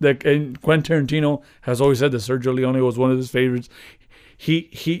shit. That, and Quentin Tarantino has always said that Sergio Leone was one of his favorites. He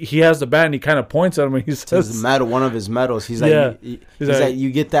has the bat and he kind of points at him and he says, his medal, one of his medals. He's like, he's like,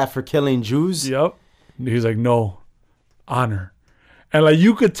 you get that for killing Jews? Yep. He's like, no, honor. And like,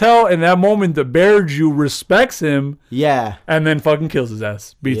 you could tell in that moment the Bear Jew respects him. Yeah. And then fucking kills his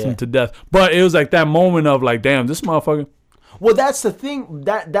ass, beats him to death. But it was like that moment of like, damn, this motherfucker. Well, that's the thing.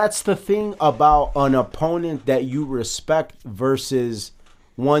 That's the thing about an opponent that you respect versus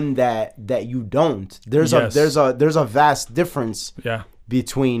one that you don't. There's a vast difference. Yeah.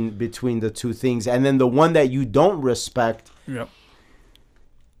 Between the two things, and then the one that you don't respect. Yep.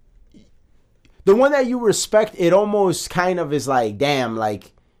 The one that you respect, it almost kind of is like, damn,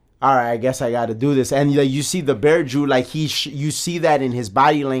 like, all right, I guess I got to do this. And you see the Bear Jew, like you see that in his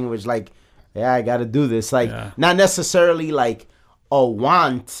body language, like, yeah, I got to do this. Like, not necessarily like a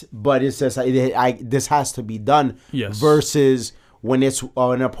want, but it's just like, this has to be done. Yes. Versus when it's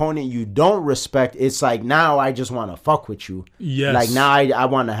an opponent you don't respect, it's like, now I just want to fuck with you. Yes. Like, now I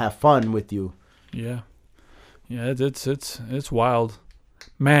want to have fun with you. Yeah. Yeah, it's wild.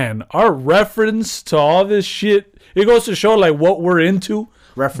 Man, our reference to all this shit, it goes to show like what we're into.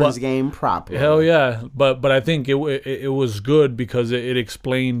 Reference game proper. Hell yeah. But I think it was good because it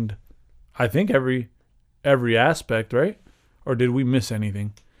explained, I think, every aspect, right? Or did we miss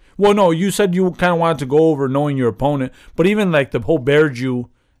anything? Well, no, you said you kind of wanted to go over knowing your opponent, but even like the whole Bear Jew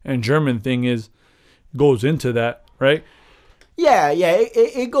and German thing goes into that, right? Yeah,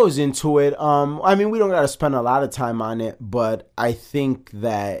 it goes into it. I mean, we don't got to spend a lot of time on it, but I think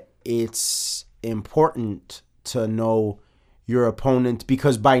that it's important to know your opponent,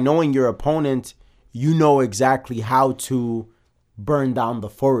 because by knowing your opponent, you know exactly how to burn down the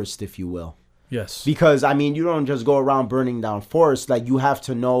forest, if you will. Yes. Because, I mean, you don't just go around burning down forests. Like, you have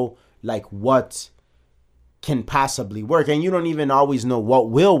to know, like, what can possibly work. And you don't even always know what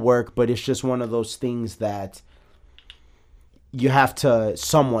will work, but it's just one of those things that you have to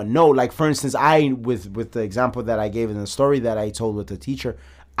somewhat know. Like, for instance, with the example that I gave in the story that I told with the teacher,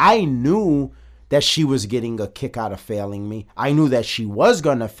 I knew that she was getting a kick out of failing me. I knew that she was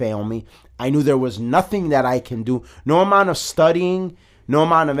going to fail me. I knew there was nothing that I can do. No amount of studying, no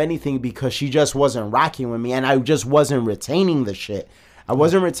amount of anything, because she just wasn't rocking with me. And I just wasn't retaining the shit. I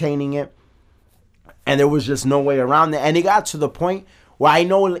wasn't retaining it. And there was just no way around it. And it got to the point where I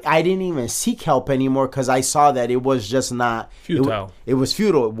know I didn't even seek help anymore because I saw that it was just not... Futile. It was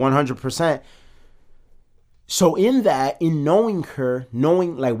futile, 100%. So in knowing her,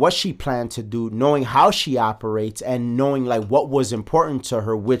 knowing like what she planned to do, knowing how she operates, and knowing like what was important to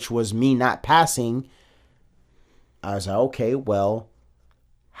her, which was me not passing, I was like, okay, well,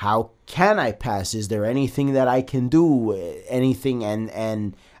 how can I pass? Is there anything that I can do? Anything?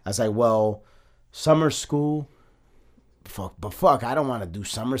 And I was like, well, summer school, fuck, I don't want to do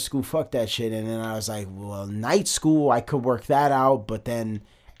summer school. Fuck that shit. And then I was like, well, night school, I could work that out, but then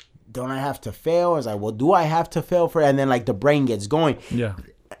don't I have to fail? I was like, well, do I have to fail for it? And then like the brain gets going. Yeah.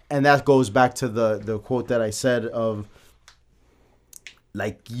 And that goes back to the quote that I said of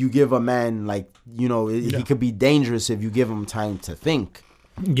like, you give a man like, you know, he could be dangerous if you give him time to think.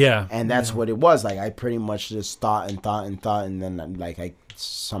 Yeah. And that's what it was. Like, I pretty much just thought. And then like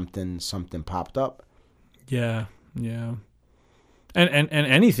something popped up. Yeah. Yeah. And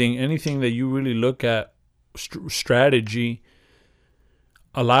anything that you really look at strategy,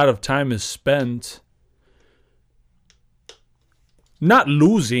 a lot of time is spent not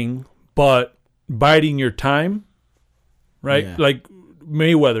losing, but biding your time, right? Yeah. Like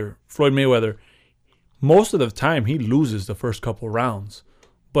Floyd Mayweather, most of the time he loses the first couple rounds,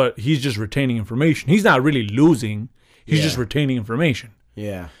 but he's just retaining information. He's not really losing. He's just retaining information.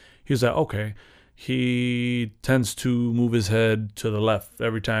 Yeah. He's like, okay, he tends to move his head to the left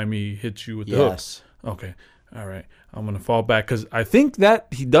every time he hits you with the hook. Okay. All right, I'm going to fall back because I think that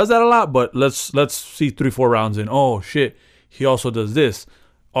he does that a lot, but let's see 3-4 rounds in. Oh, shit, he also does this.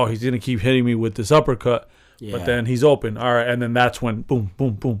 Oh, he's going to keep hitting me with this uppercut, but then he's open. All right, and then that's when boom,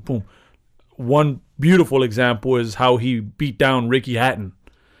 boom, boom, boom. One beautiful example is how he beat down Ricky Hatton.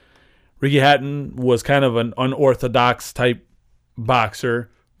 Ricky Hatton was kind of an unorthodox type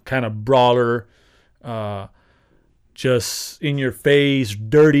boxer, kind of brawler, just in your face,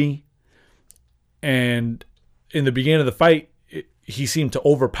 dirty, and in the beginning of the fight, he seemed to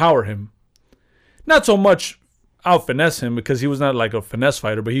overpower him. Not so much out-finesse him because he was not like a finesse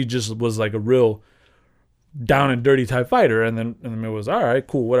fighter, but he just was like a real down and dirty type fighter. And then it was, all right,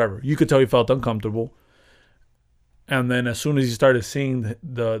 cool, whatever. You could tell he felt uncomfortable. And then as soon as he started seeing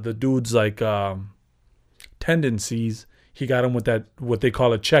the dude's like tendencies, he got him with that, what they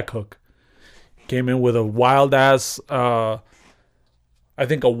call a check hook. Came in with a wild-ass, I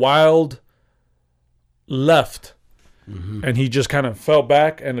think a wild left, and he just kind of fell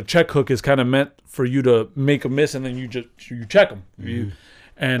back, and a check hook is kind of meant for you to make a miss, and then you check him,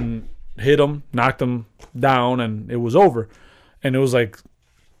 and hit him, knocked him down, and it was over. And it was like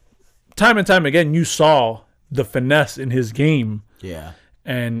time and time again you saw the finesse in his game. Yeah.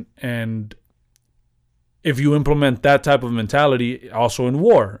 And if you implement that type of mentality also in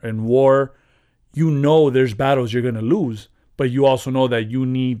war, you know there's battles you're going to lose, but you also know that you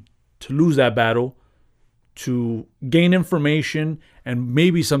need to lose that battle to gain information and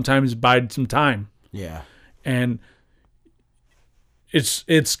maybe sometimes bide some time. Yeah. And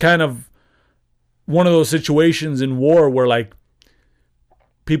it's kind of one of those situations in war where like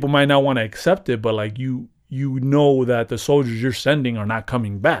people might not want to accept it, but like you know that the soldiers you're sending are not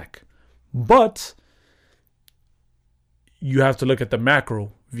coming back. But you have to look at the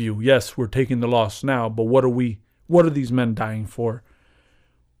macro view. Yes, we're taking the loss now, but what are these men dying for?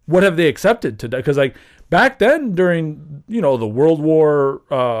 What have they accepted today? Because like back then during, the World War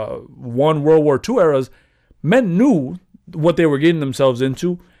I, World War II eras, men knew what they were getting themselves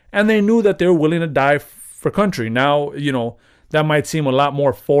into, and they knew that they were willing to die for country. Now, that might seem a lot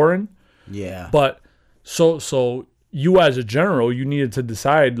more foreign. Yeah. But so you as a general, you needed to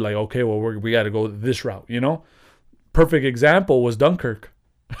decide like, okay, well, we got to go this route, Perfect example was Dunkirk.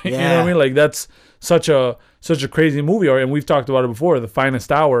 Yeah. You know what I mean? Like that's such a crazy movie. And we've talked about it before, The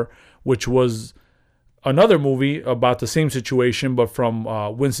Finest Hour, which was another movie about the same situation, but from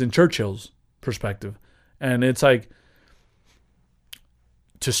Winston Churchill's perspective. And it's like,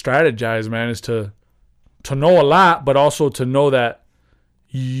 to strategize, man, is to know a lot, but also to know that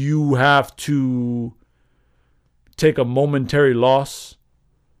you have to take a momentary loss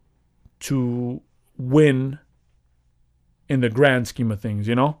to win in the grand scheme of things,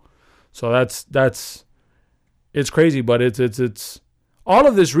 So that's it's crazy, but it's all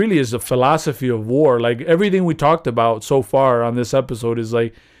of this really is a philosophy of war. Like everything we talked about so far on this episode is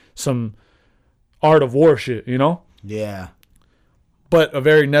like some art of war shit, Yeah. but a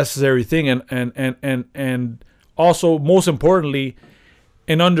very necessary thing. And also, most importantly,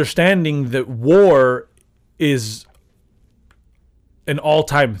 an understanding that war is an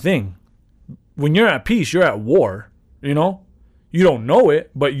all-time thing. When you're at peace, you're at war, you know? You don't know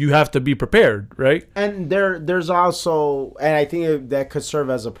it, but you have to be prepared, right? And there's also, and I think that could serve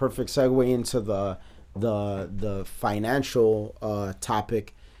as a perfect segue into the financial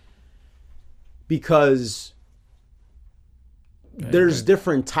topic, because there's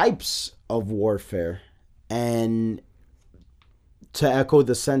different types of warfare. And to echo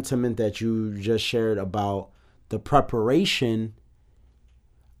the sentiment that you just shared about the preparation,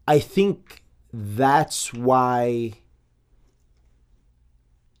 I think that's why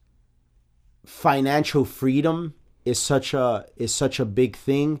financial freedom is such a big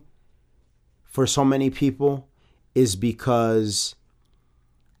thing for so many people, is because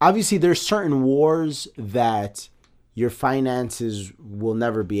obviously there's certain wars that your finances will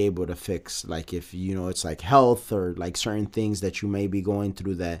never be able to fix. Like if, you know, it's like health or like certain things that you may be going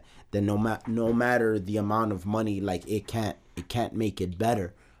through that no matter the amount of money, like it can't make it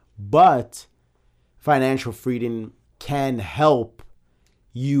better. But financial freedom can help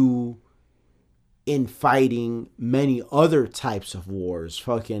you in fighting many other types of wars,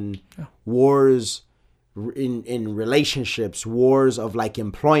 wars in relationships, wars of like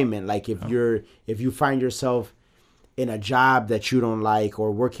employment. Like if you find yourself in a job that you don't like,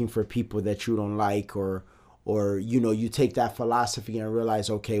 or working for people that you don't like, or you know, you take that philosophy and realize,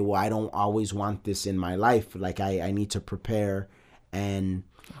 okay, well, I don't always want this in my life. Like I need to prepare and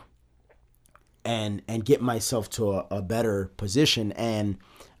get myself to a better position. And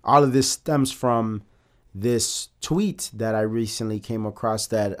all of this stems from this tweet that I recently came across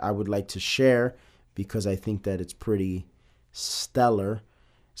that I would like to share because I think that it's pretty stellar.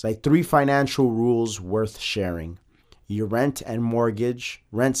 It's like 3 financial rules worth sharing. Your rent/mortgage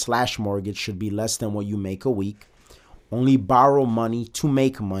should be less than what you make a week. Only borrow money to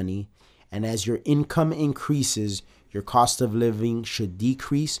make money. And as your income increases, your cost of living should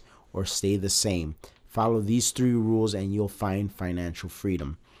decrease or stay the same. Follow these 3 rules and you'll find financial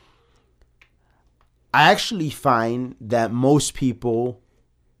freedom. I actually find that most people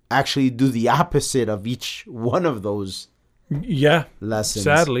actually do the opposite of each one of those lessons.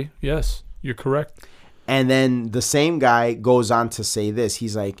 Sadly, yes, you're correct. And then the same guy goes on to say this.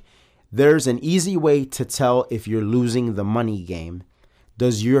 He's like, there's an easy way to tell if you're losing the money game.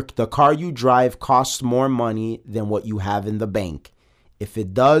 Does the car you drive cost more money than what you have in the bank? If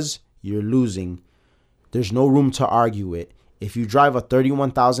it does, you're losing. There's no room to argue it. If you drive a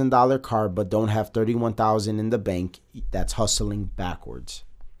 $31,000 car but don't have $31,000 in the bank, that's hustling backwards.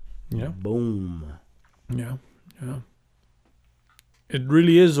 Yeah. Boom. Yeah. It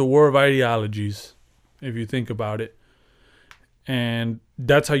really is a war of ideologies, if you think about it. And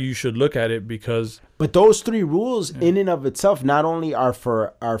that's how you should look at it, because... But those 3 rules in and of itself not only are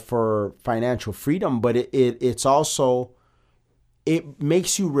for financial freedom, but it's also... It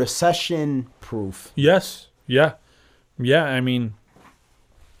makes you recession proof. Yes. Yeah. Yeah, I mean...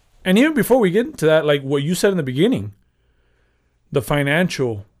 And even before we get into that, like what you said in the beginning, the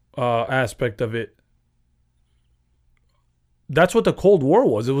financial aspect of it, that's what the Cold War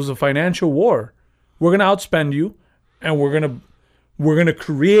was. It was a financial war. We're going to outspend you, and we're going to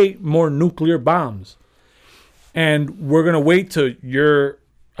create more nuclear bombs. And we're going to wait till your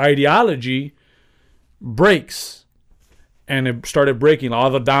ideology breaks. And it started breaking. All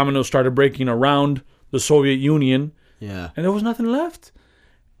the dominoes started breaking around the Soviet Union. Yeah. And there was nothing left.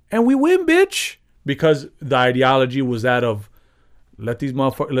 And we win, bitch. Because the ideology was that of, let these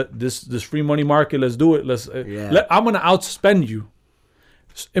motherfuckers, this free money market, let's do it. I'm going to outspend you.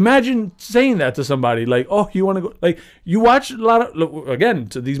 Imagine saying that to somebody, like, oh, you want to go, like, you watch a lot of, again,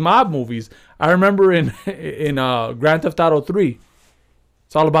 to these mob movies. I remember in Grand Theft Auto 3,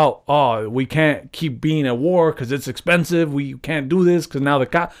 it's all about, oh, we can't keep being at war because it's expensive. We can't do this because now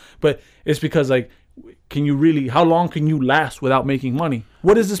but it's because, like, can you really, how long can you last without making money?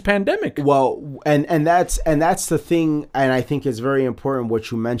 What is this pandemic? Well, and that's the thing, and I think it's very important what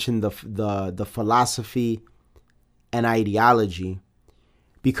you mentioned, the philosophy and ideology.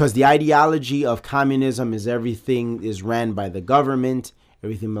 Because the ideology of communism is everything is ran by the government,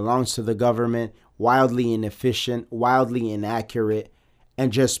 everything belongs to the government, wildly inefficient, wildly inaccurate,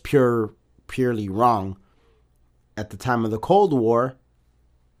 and just purely wrong. At the time of the Cold War,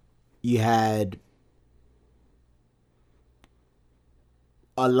 you had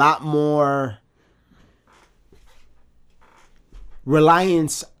a lot more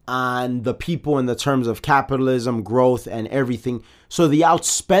reliance on the people in the terms of capitalism, growth, and everything. So the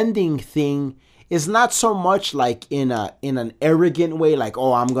outspending thing is not so much like in an arrogant way, like,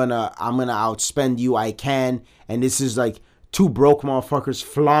 oh, I'm gonna outspend you, I can, and this is like two broke motherfuckers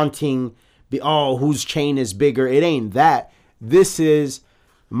flaunting whose chain is bigger. It ain't that. This is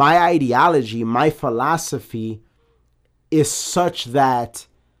my ideology, my philosophy is such that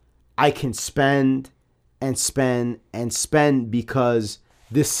I can spend and spend and spend because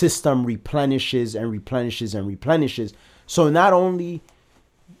this system replenishes and replenishes and replenishes. So not only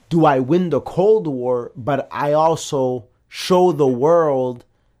do I win the Cold War, but I also show the world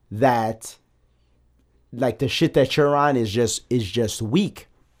that like the shit that you're on is just weak.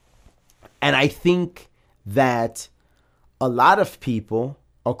 And I think that a lot of people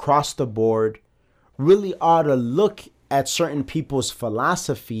across the board really ought to look at certain people's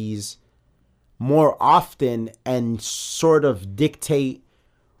philosophies more often and sort of dictate,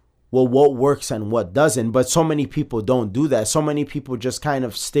 well, what works and what doesn't. But so many people don't do that. So many people just kind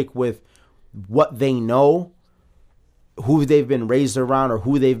of stick with what they know, who they've been raised around or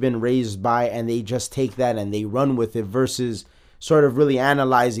who they've been raised by, and they just take that and they run with it versus sort of really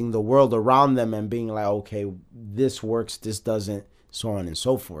analyzing the world around them and being like, okay, this works, this doesn't, so on and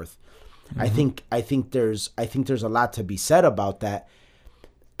so forth. Mm-hmm. I think there's a lot to be said about that.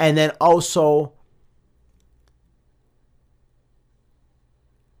 And then also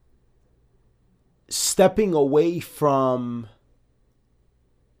stepping away from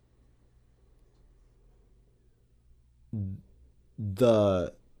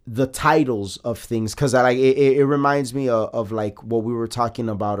the titles of things, because it reminds me of like what we were talking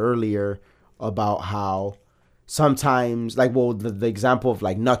about earlier about how sometimes, like, well, the example of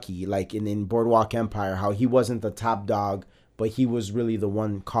like Nucky, like in Boardwalk Empire, how he wasn't the top dog, but he was really the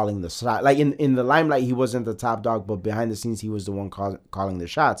one calling the shot. Like in the limelight, he wasn't the top dog, but behind the scenes, he was the one calling the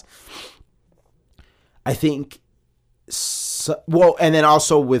shots. I think, and then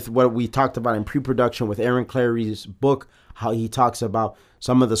also with what we talked about in pre-production with Aaron Clary's book, how he talks about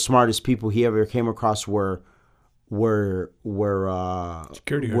some of the smartest people he ever came across were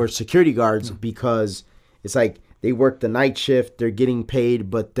security guards, because it's like they work the night shift, they're getting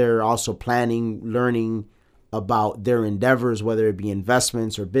paid, but they're also planning, learning about their endeavors, whether it be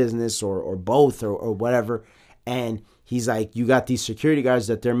investments or business or both or whatever. And he's like, you got these security guards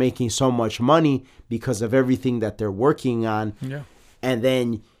that they're making so much money because of everything that they're working on. Yeah. And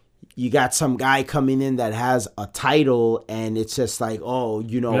then you got some guy coming in that has a title, and it's just like, oh,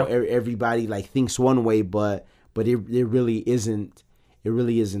 everybody like thinks one way, but it really isn't. It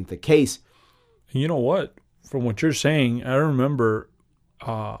really isn't the case. You know what? From what you're saying, I remember,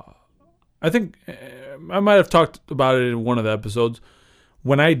 I think I might have talked about it in one of the episodes.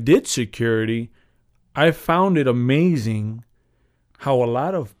 When I did security, I found it amazing how a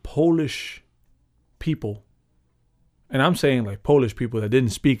lot of Polish people, and I'm saying like Polish people that didn't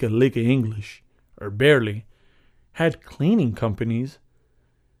speak a lick of English or barely, had cleaning companies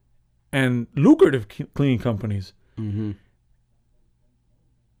and lucrative cleaning companies. Mm-hmm.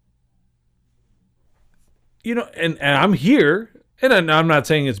 And I'm here, and I'm not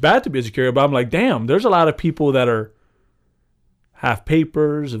saying it's bad to be a security, but I'm like, damn, there's a lot of people that are have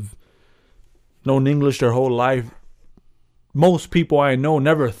papers, have known English their whole life. Most people I know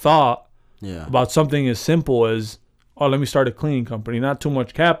never thought about something as simple as, oh, let me start a cleaning company. Not too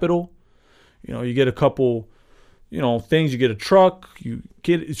much capital. You get a couple, things. You get a truck. You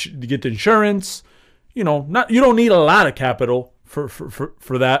get the insurance. You don't need a lot of capital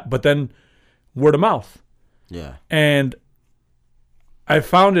for that. But then word of mouth. Yeah. And I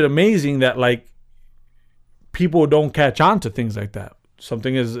found it amazing that like people don't catch on to things like that.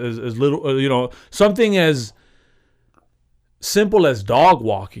 Something as little, something as simple as dog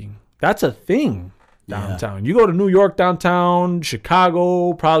walking. That's a thing downtown. Yeah. You go to New York downtown,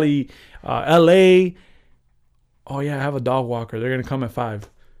 Chicago, probably LA. Oh yeah, I have a dog walker. They're gonna come at 5.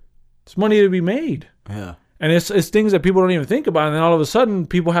 It's money to be made. Yeah. And it's things that people don't even think about, and then all of a sudden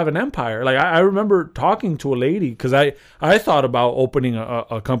people have an empire. Like I remember talking to a lady because I thought about opening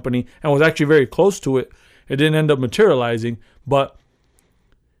a company and was actually very close to it. It didn't end up materializing, but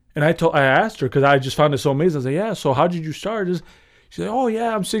I asked her because I just found it so amazing. I said, yeah, so how did you start? She's like, oh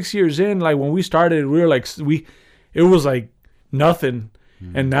yeah, I'm 6 years in. Like when we started, we were like it was like nothing,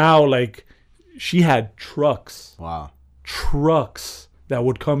 and now like she had trucks. Wow, trucks that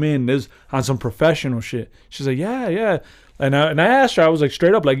would come in on some professional shit. She's like, yeah. And I asked her, I was like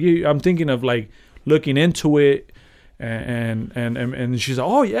straight up, like, I'm thinking of like looking into it, and she's like,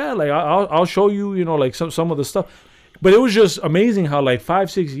 oh yeah, like I'll show you, like some of the stuff. But it was just amazing how like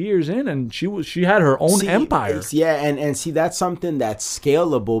 5-6 years in, and she had her own empire. And see, that's something that's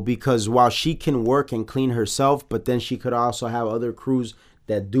scalable, because while she can work and clean herself, but then she could also have other crews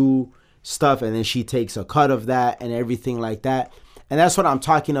that do stuff, and then she takes a cut of that and everything like that. And that's what I'm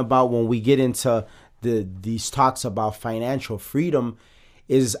talking about when we get into these talks about financial freedom.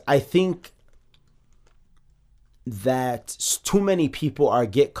 Is I think that too many people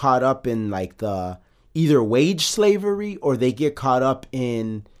get caught up in like the either wage slavery, or they get caught up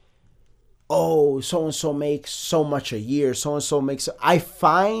in, oh, so and so makes so much a year, so and so makes. I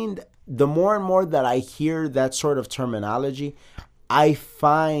find the more and more that I hear that sort of terminology, I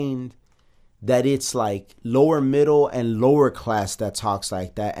find that it's like lower middle and lower class that talks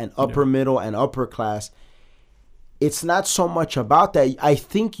like that, and upper middle and upper class. It's not so much about that. I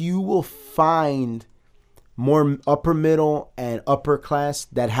think you will find more upper middle and upper class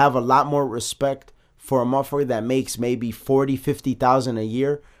that have a lot more respect for a motherfucker that makes maybe 40, 50,000 a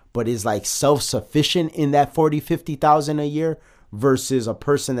year, but is like self-sufficient in that 40, 50,000 a year, versus a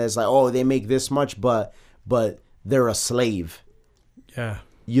person that's like, oh, they make this much, but they're a slave. Yeah.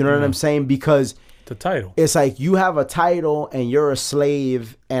 You know what I'm saying? Because the title. It's like you have a title and you're a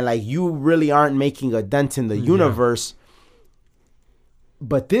slave, and like you really aren't making a dent in the universe.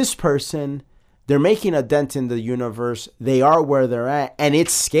 But this person, they're making a dent in the universe. They are where they're at, and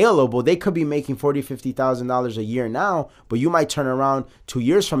it's scalable. They could be making $40,000, $50,000 a year now, but you might turn around 2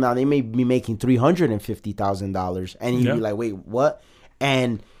 years from now, they may be making $350,000, and you'd be like, wait, what?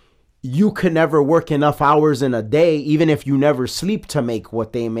 And you could never work enough hours in a day, even if you never sleep, to make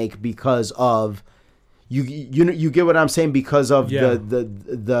what they make, because of you get what I'm saying, because of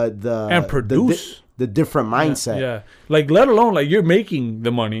the and produce the different mindset. Yeah. Like, let alone like you're making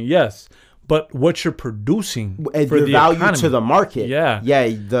the money, yes, but what you're producing and for the the value economy. to the market. Yeah.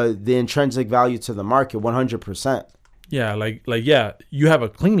 The intrinsic value to the market, 100%. Yeah, like you have a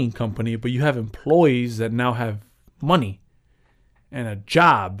cleaning company, but you have employees that now have money and a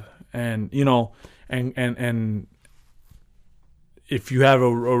job, and and if you have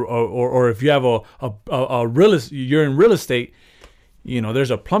if you have a real estate, you're in real estate,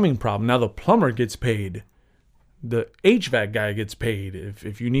 there's a plumbing problem. Now the plumber gets paid, the HVAC guy gets paid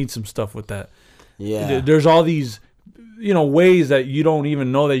if you need some stuff with that. Yeah, there's all these ways that you don't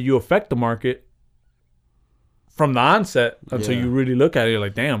even know that you affect the market from the onset until you really look at it. You're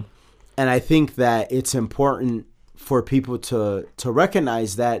like, damn. And I think that it's important for people to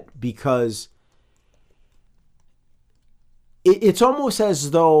recognize that, because it's almost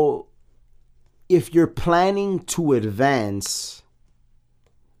as though if you're planning to advance,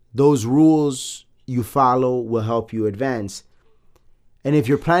 those rules you follow will help you advance. And if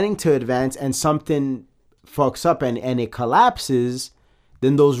you're planning to advance and something fucks up and it collapses,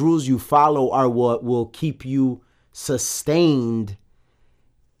 then those rules you follow are what will keep you sustained.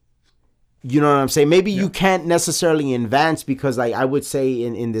 You know what I'm saying? Maybe you can't necessarily advance, because I would say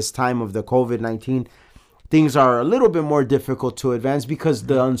in this time of the COVID-19, things are a little bit more difficult to advance because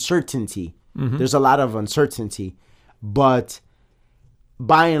the uncertainty. Mm-hmm. There's a lot of uncertainty. But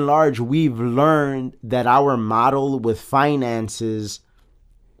by and large, we've learned that our model with finances,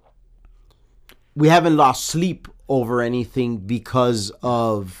 we haven't lost sleep over anything because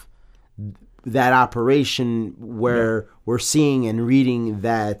of that operation, where we're seeing and reading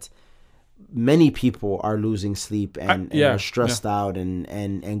that many people are losing sleep and are stressed out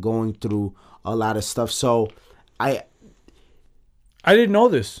and going through a lot of stuff. So I didn't know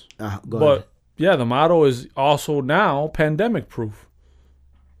this, but ahead. Yeah, the motto is also now pandemic proof.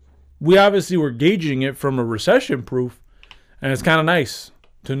 We obviously were gauging it from a recession proof, and it's kind of nice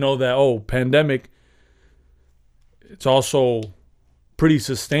to know that, pandemic, it's also pretty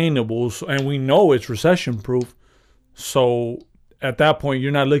sustainable, and we know it's recession proof. So at that point,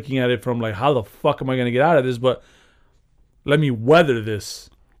 you're not looking at it from like, how the fuck am I going to get out of this? But let me weather this.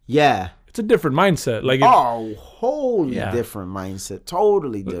 Yeah. It's a different mindset. Like, wholly different mindset.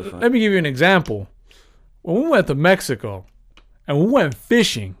 Totally different. Let me give you an example. When we went to Mexico and we went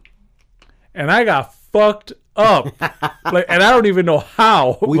fishing, and I got fucked up, and I don't even know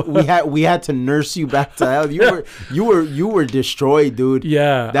how. we had to nurse you back to health. You were destroyed, dude.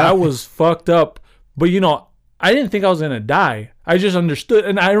 Yeah, I was fucked up. But I didn't think I was gonna die. I just understood,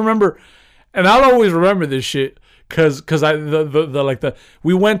 and I remember, and I'll always remember this shit. Cause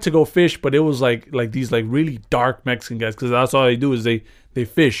we went to go fish, but it was like these like really dark Mexican guys, cause that's all they do is they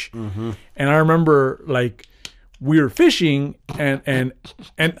fish. Mm-hmm. And I remember like we were fishing and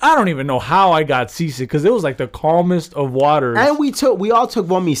I don't even know how I got seasick, cause it was like the calmest of waters. And we all took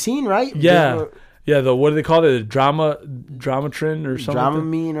Vomicine, right? Yeah. Yeah, what do they call it? Dramatrin or something?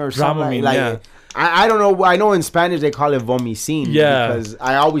 Dramamine or something. Like, yeah. I don't know. I know in Spanish they call it Vomicine. Yeah. Because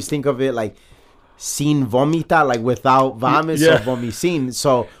I always think of it like sin vomita, like without vomit, so Vomicine.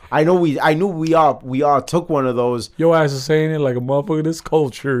 So I knew we all took one of those. Your ass is saying it like a motherfucker that's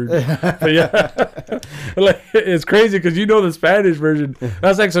cultured. But yeah, like it's crazy because you know the Spanish version.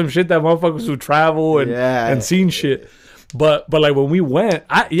 That's like some shit that motherfuckers who travel and seen shit. But like when we went,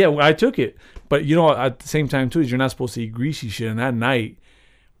 I took it. But you know, at the same time too, is you're not supposed to eat greasy shit. And that night,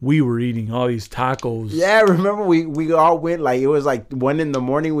 we were eating all these tacos. Yeah, remember we all went, like, it was like 1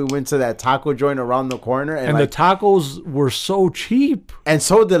 a.m. We went to that taco joint around the corner. And like, the tacos were so cheap. And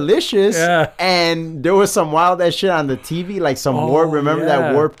so delicious. Yeah. And there was some wild ass shit on the TV, like some warp. Remember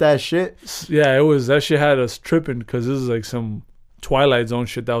that warped ass shit? Yeah, it was. That shit had us tripping because this is like some Twilight Zone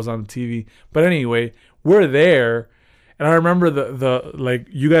shit that was on the TV. But anyway, we're there. And I remember the like,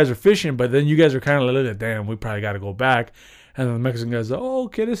 you guys are fishing, but then you guys are kind of like, damn, we probably got to go back. And then the Mexican guy's like, oh,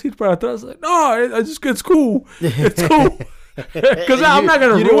 ¿quieres ir para atrás? Like, no, it's cool. It's cool. Because I'm not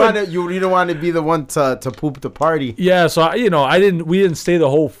going to ruin. You don't want to be the one to poop the party. Yeah, so, we didn't stay the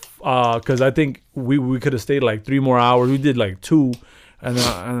whole, because I think we could have stayed like 3 more hours. We did like 2.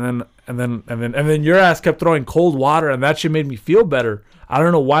 And then your ass kept throwing cold water, and that shit made me feel better. I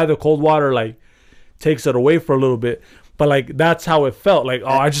don't know why the cold water, like, takes it away for a little bit. But, like, that's how it felt. Like, oh,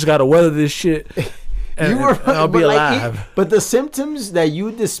 I just got to weather this shit. And I'll be alive. But the symptoms that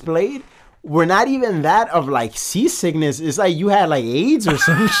you displayed were not even that of like seasickness. It's like you had like AIDS or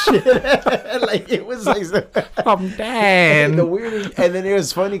some shit. Like it was like I'm dead. The weirdest. And then it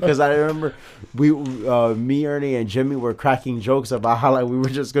was funny because I remember me, Ernie, and Jimmy were cracking jokes about how like we were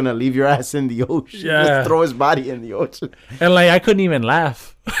just gonna leave your ass in the ocean, just throw his body in the ocean. And like I couldn't even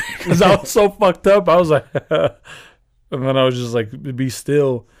laugh because I was so fucked up. I was like. And then I was just like, be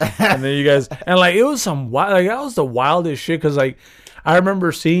still. And then you guys, and like, it was some wild, like, that was the wildest shit. Cause like, I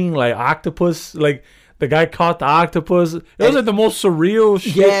remember seeing like octopus, like the guy caught the octopus. It was like the most surreal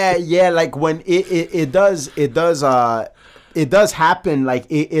shit. Yeah. Like when it does happen. Like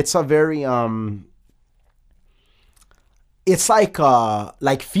it's a very, it's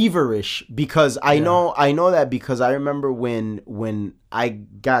like feverish because I know that because I remember when I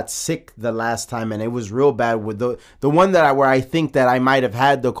got sick the last time and it was real bad with the one where I think that I might have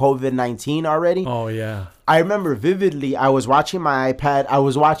had the COVID-19 already. Oh yeah. I remember vividly. I was watching my iPad. I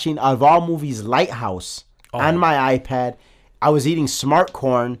was watching of all movies Lighthouse on my iPad. I was eating smart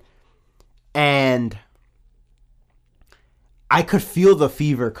corn and I could feel the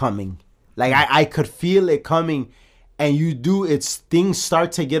fever coming. Like I could feel it coming. And things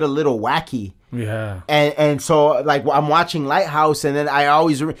start to get a little wacky. Yeah. And so like I'm watching Lighthouse and then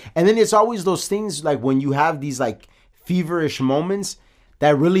and then it's always those things like when you have these like feverish moments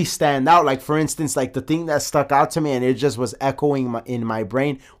that really stand out. Like for instance, like the thing that stuck out to me and it just was echoing in my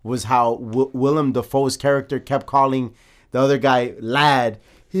brain was how Willem Dafoe's character kept calling the other guy lad.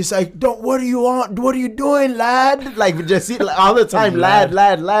 He's like, what do you want? What are you doing, lad? Like just all the time, lad.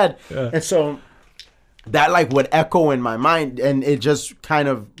 Yeah. And so that like would echo in my mind, and it just kind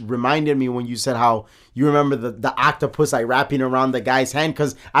of reminded me when you said how you remember the octopus like wrapping around the guy's hand,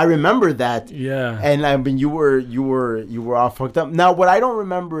 because I remember that. Yeah. And I mean, you were all fucked up. Now, what I don't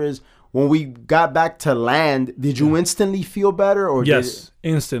remember is when we got back to land, did you instantly feel better or? Yes,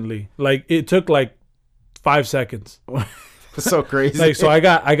 instantly. Like it took like 5 seconds. It's so crazy. Like so, I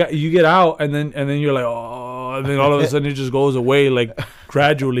got you get out, and then you're like, oh, and then all of a sudden it just goes away like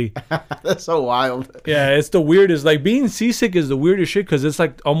gradually. That's so wild. Yeah, it's the weirdest. Like being seasick is the weirdest shit because it's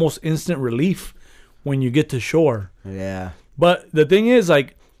like almost instant relief when you get to shore. Yeah. But the thing is,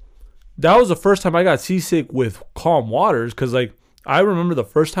 like, that was the first time I got seasick with calm waters. Because like I remember the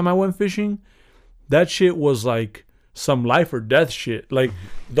first time I went fishing, that shit was like some life or death shit. Like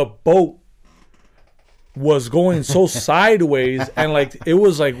the boat was going so sideways and like it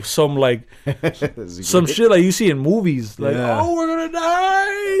was like some shit like you see in movies like oh we're gonna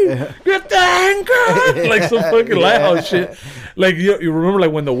die, get the anchor, like some fucking lighthouse shit. Like you remember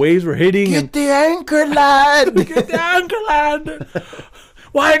like when the waves were hitting, get the anchor, lad. Get the anchor, lad.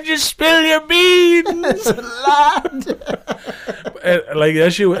 Why'd you spill your beans, lad? And like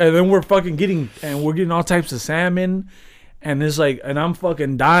that shit, and then we're getting all types of salmon, and it's like, and I'm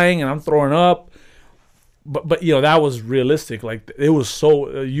fucking dying and I'm throwing up. But you know, that was realistic. Like it was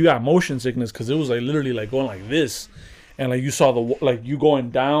so you got motion sickness because it was like literally like going like this, and like you saw like you going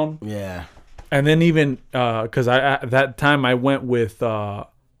down. Yeah. And then even because at that time I went with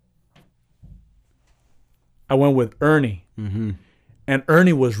Ernie, and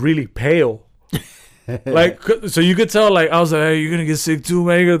Ernie was really pale. Like so you could tell. Like I was like, hey, you're gonna get sick too,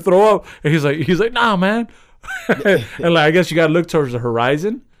 man. You're gonna throw up. And he's like, nah, man. And like I guess you gotta look towards the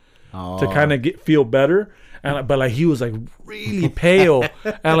horizon. To kind of feel better. and but like he was like really pale,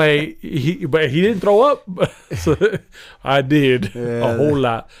 and like but he didn't throw up. So I did a whole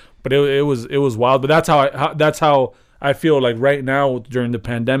lot, but it was wild. But that's how I feel like right now during the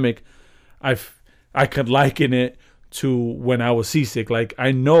pandemic. I could liken it to when I was seasick. Like,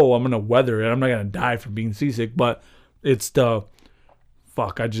 I know I'm gonna weather it. I'm not gonna die from being seasick, but it's the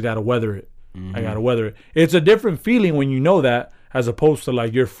fuck. I just gotta weather it. I gotta weather it. It's a different feeling when you know that, as opposed to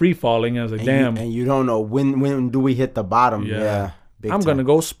like you're free falling. I was like, damn. And you don't know when do we hit the bottom. Yeah. I'm gonna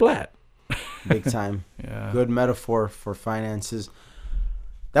go splat. Big time. Good metaphor for finances.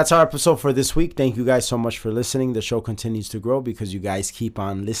 That's our episode for this week. Thank you guys so much for listening. The show continues to grow because you guys keep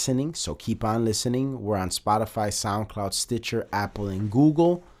on listening. So keep on listening. We're on Spotify, SoundCloud, Stitcher, Apple, and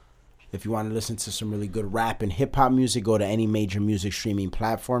Google. If you want to listen to some really good rap and hip-hop music, go to any major music streaming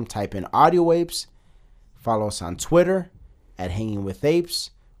platform. Type in Audio Apes. Follow us on Twitter at Hanging with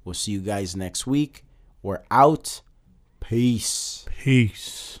Apes. We'll see you guys next week. We're out. Peace.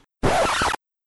 Peace.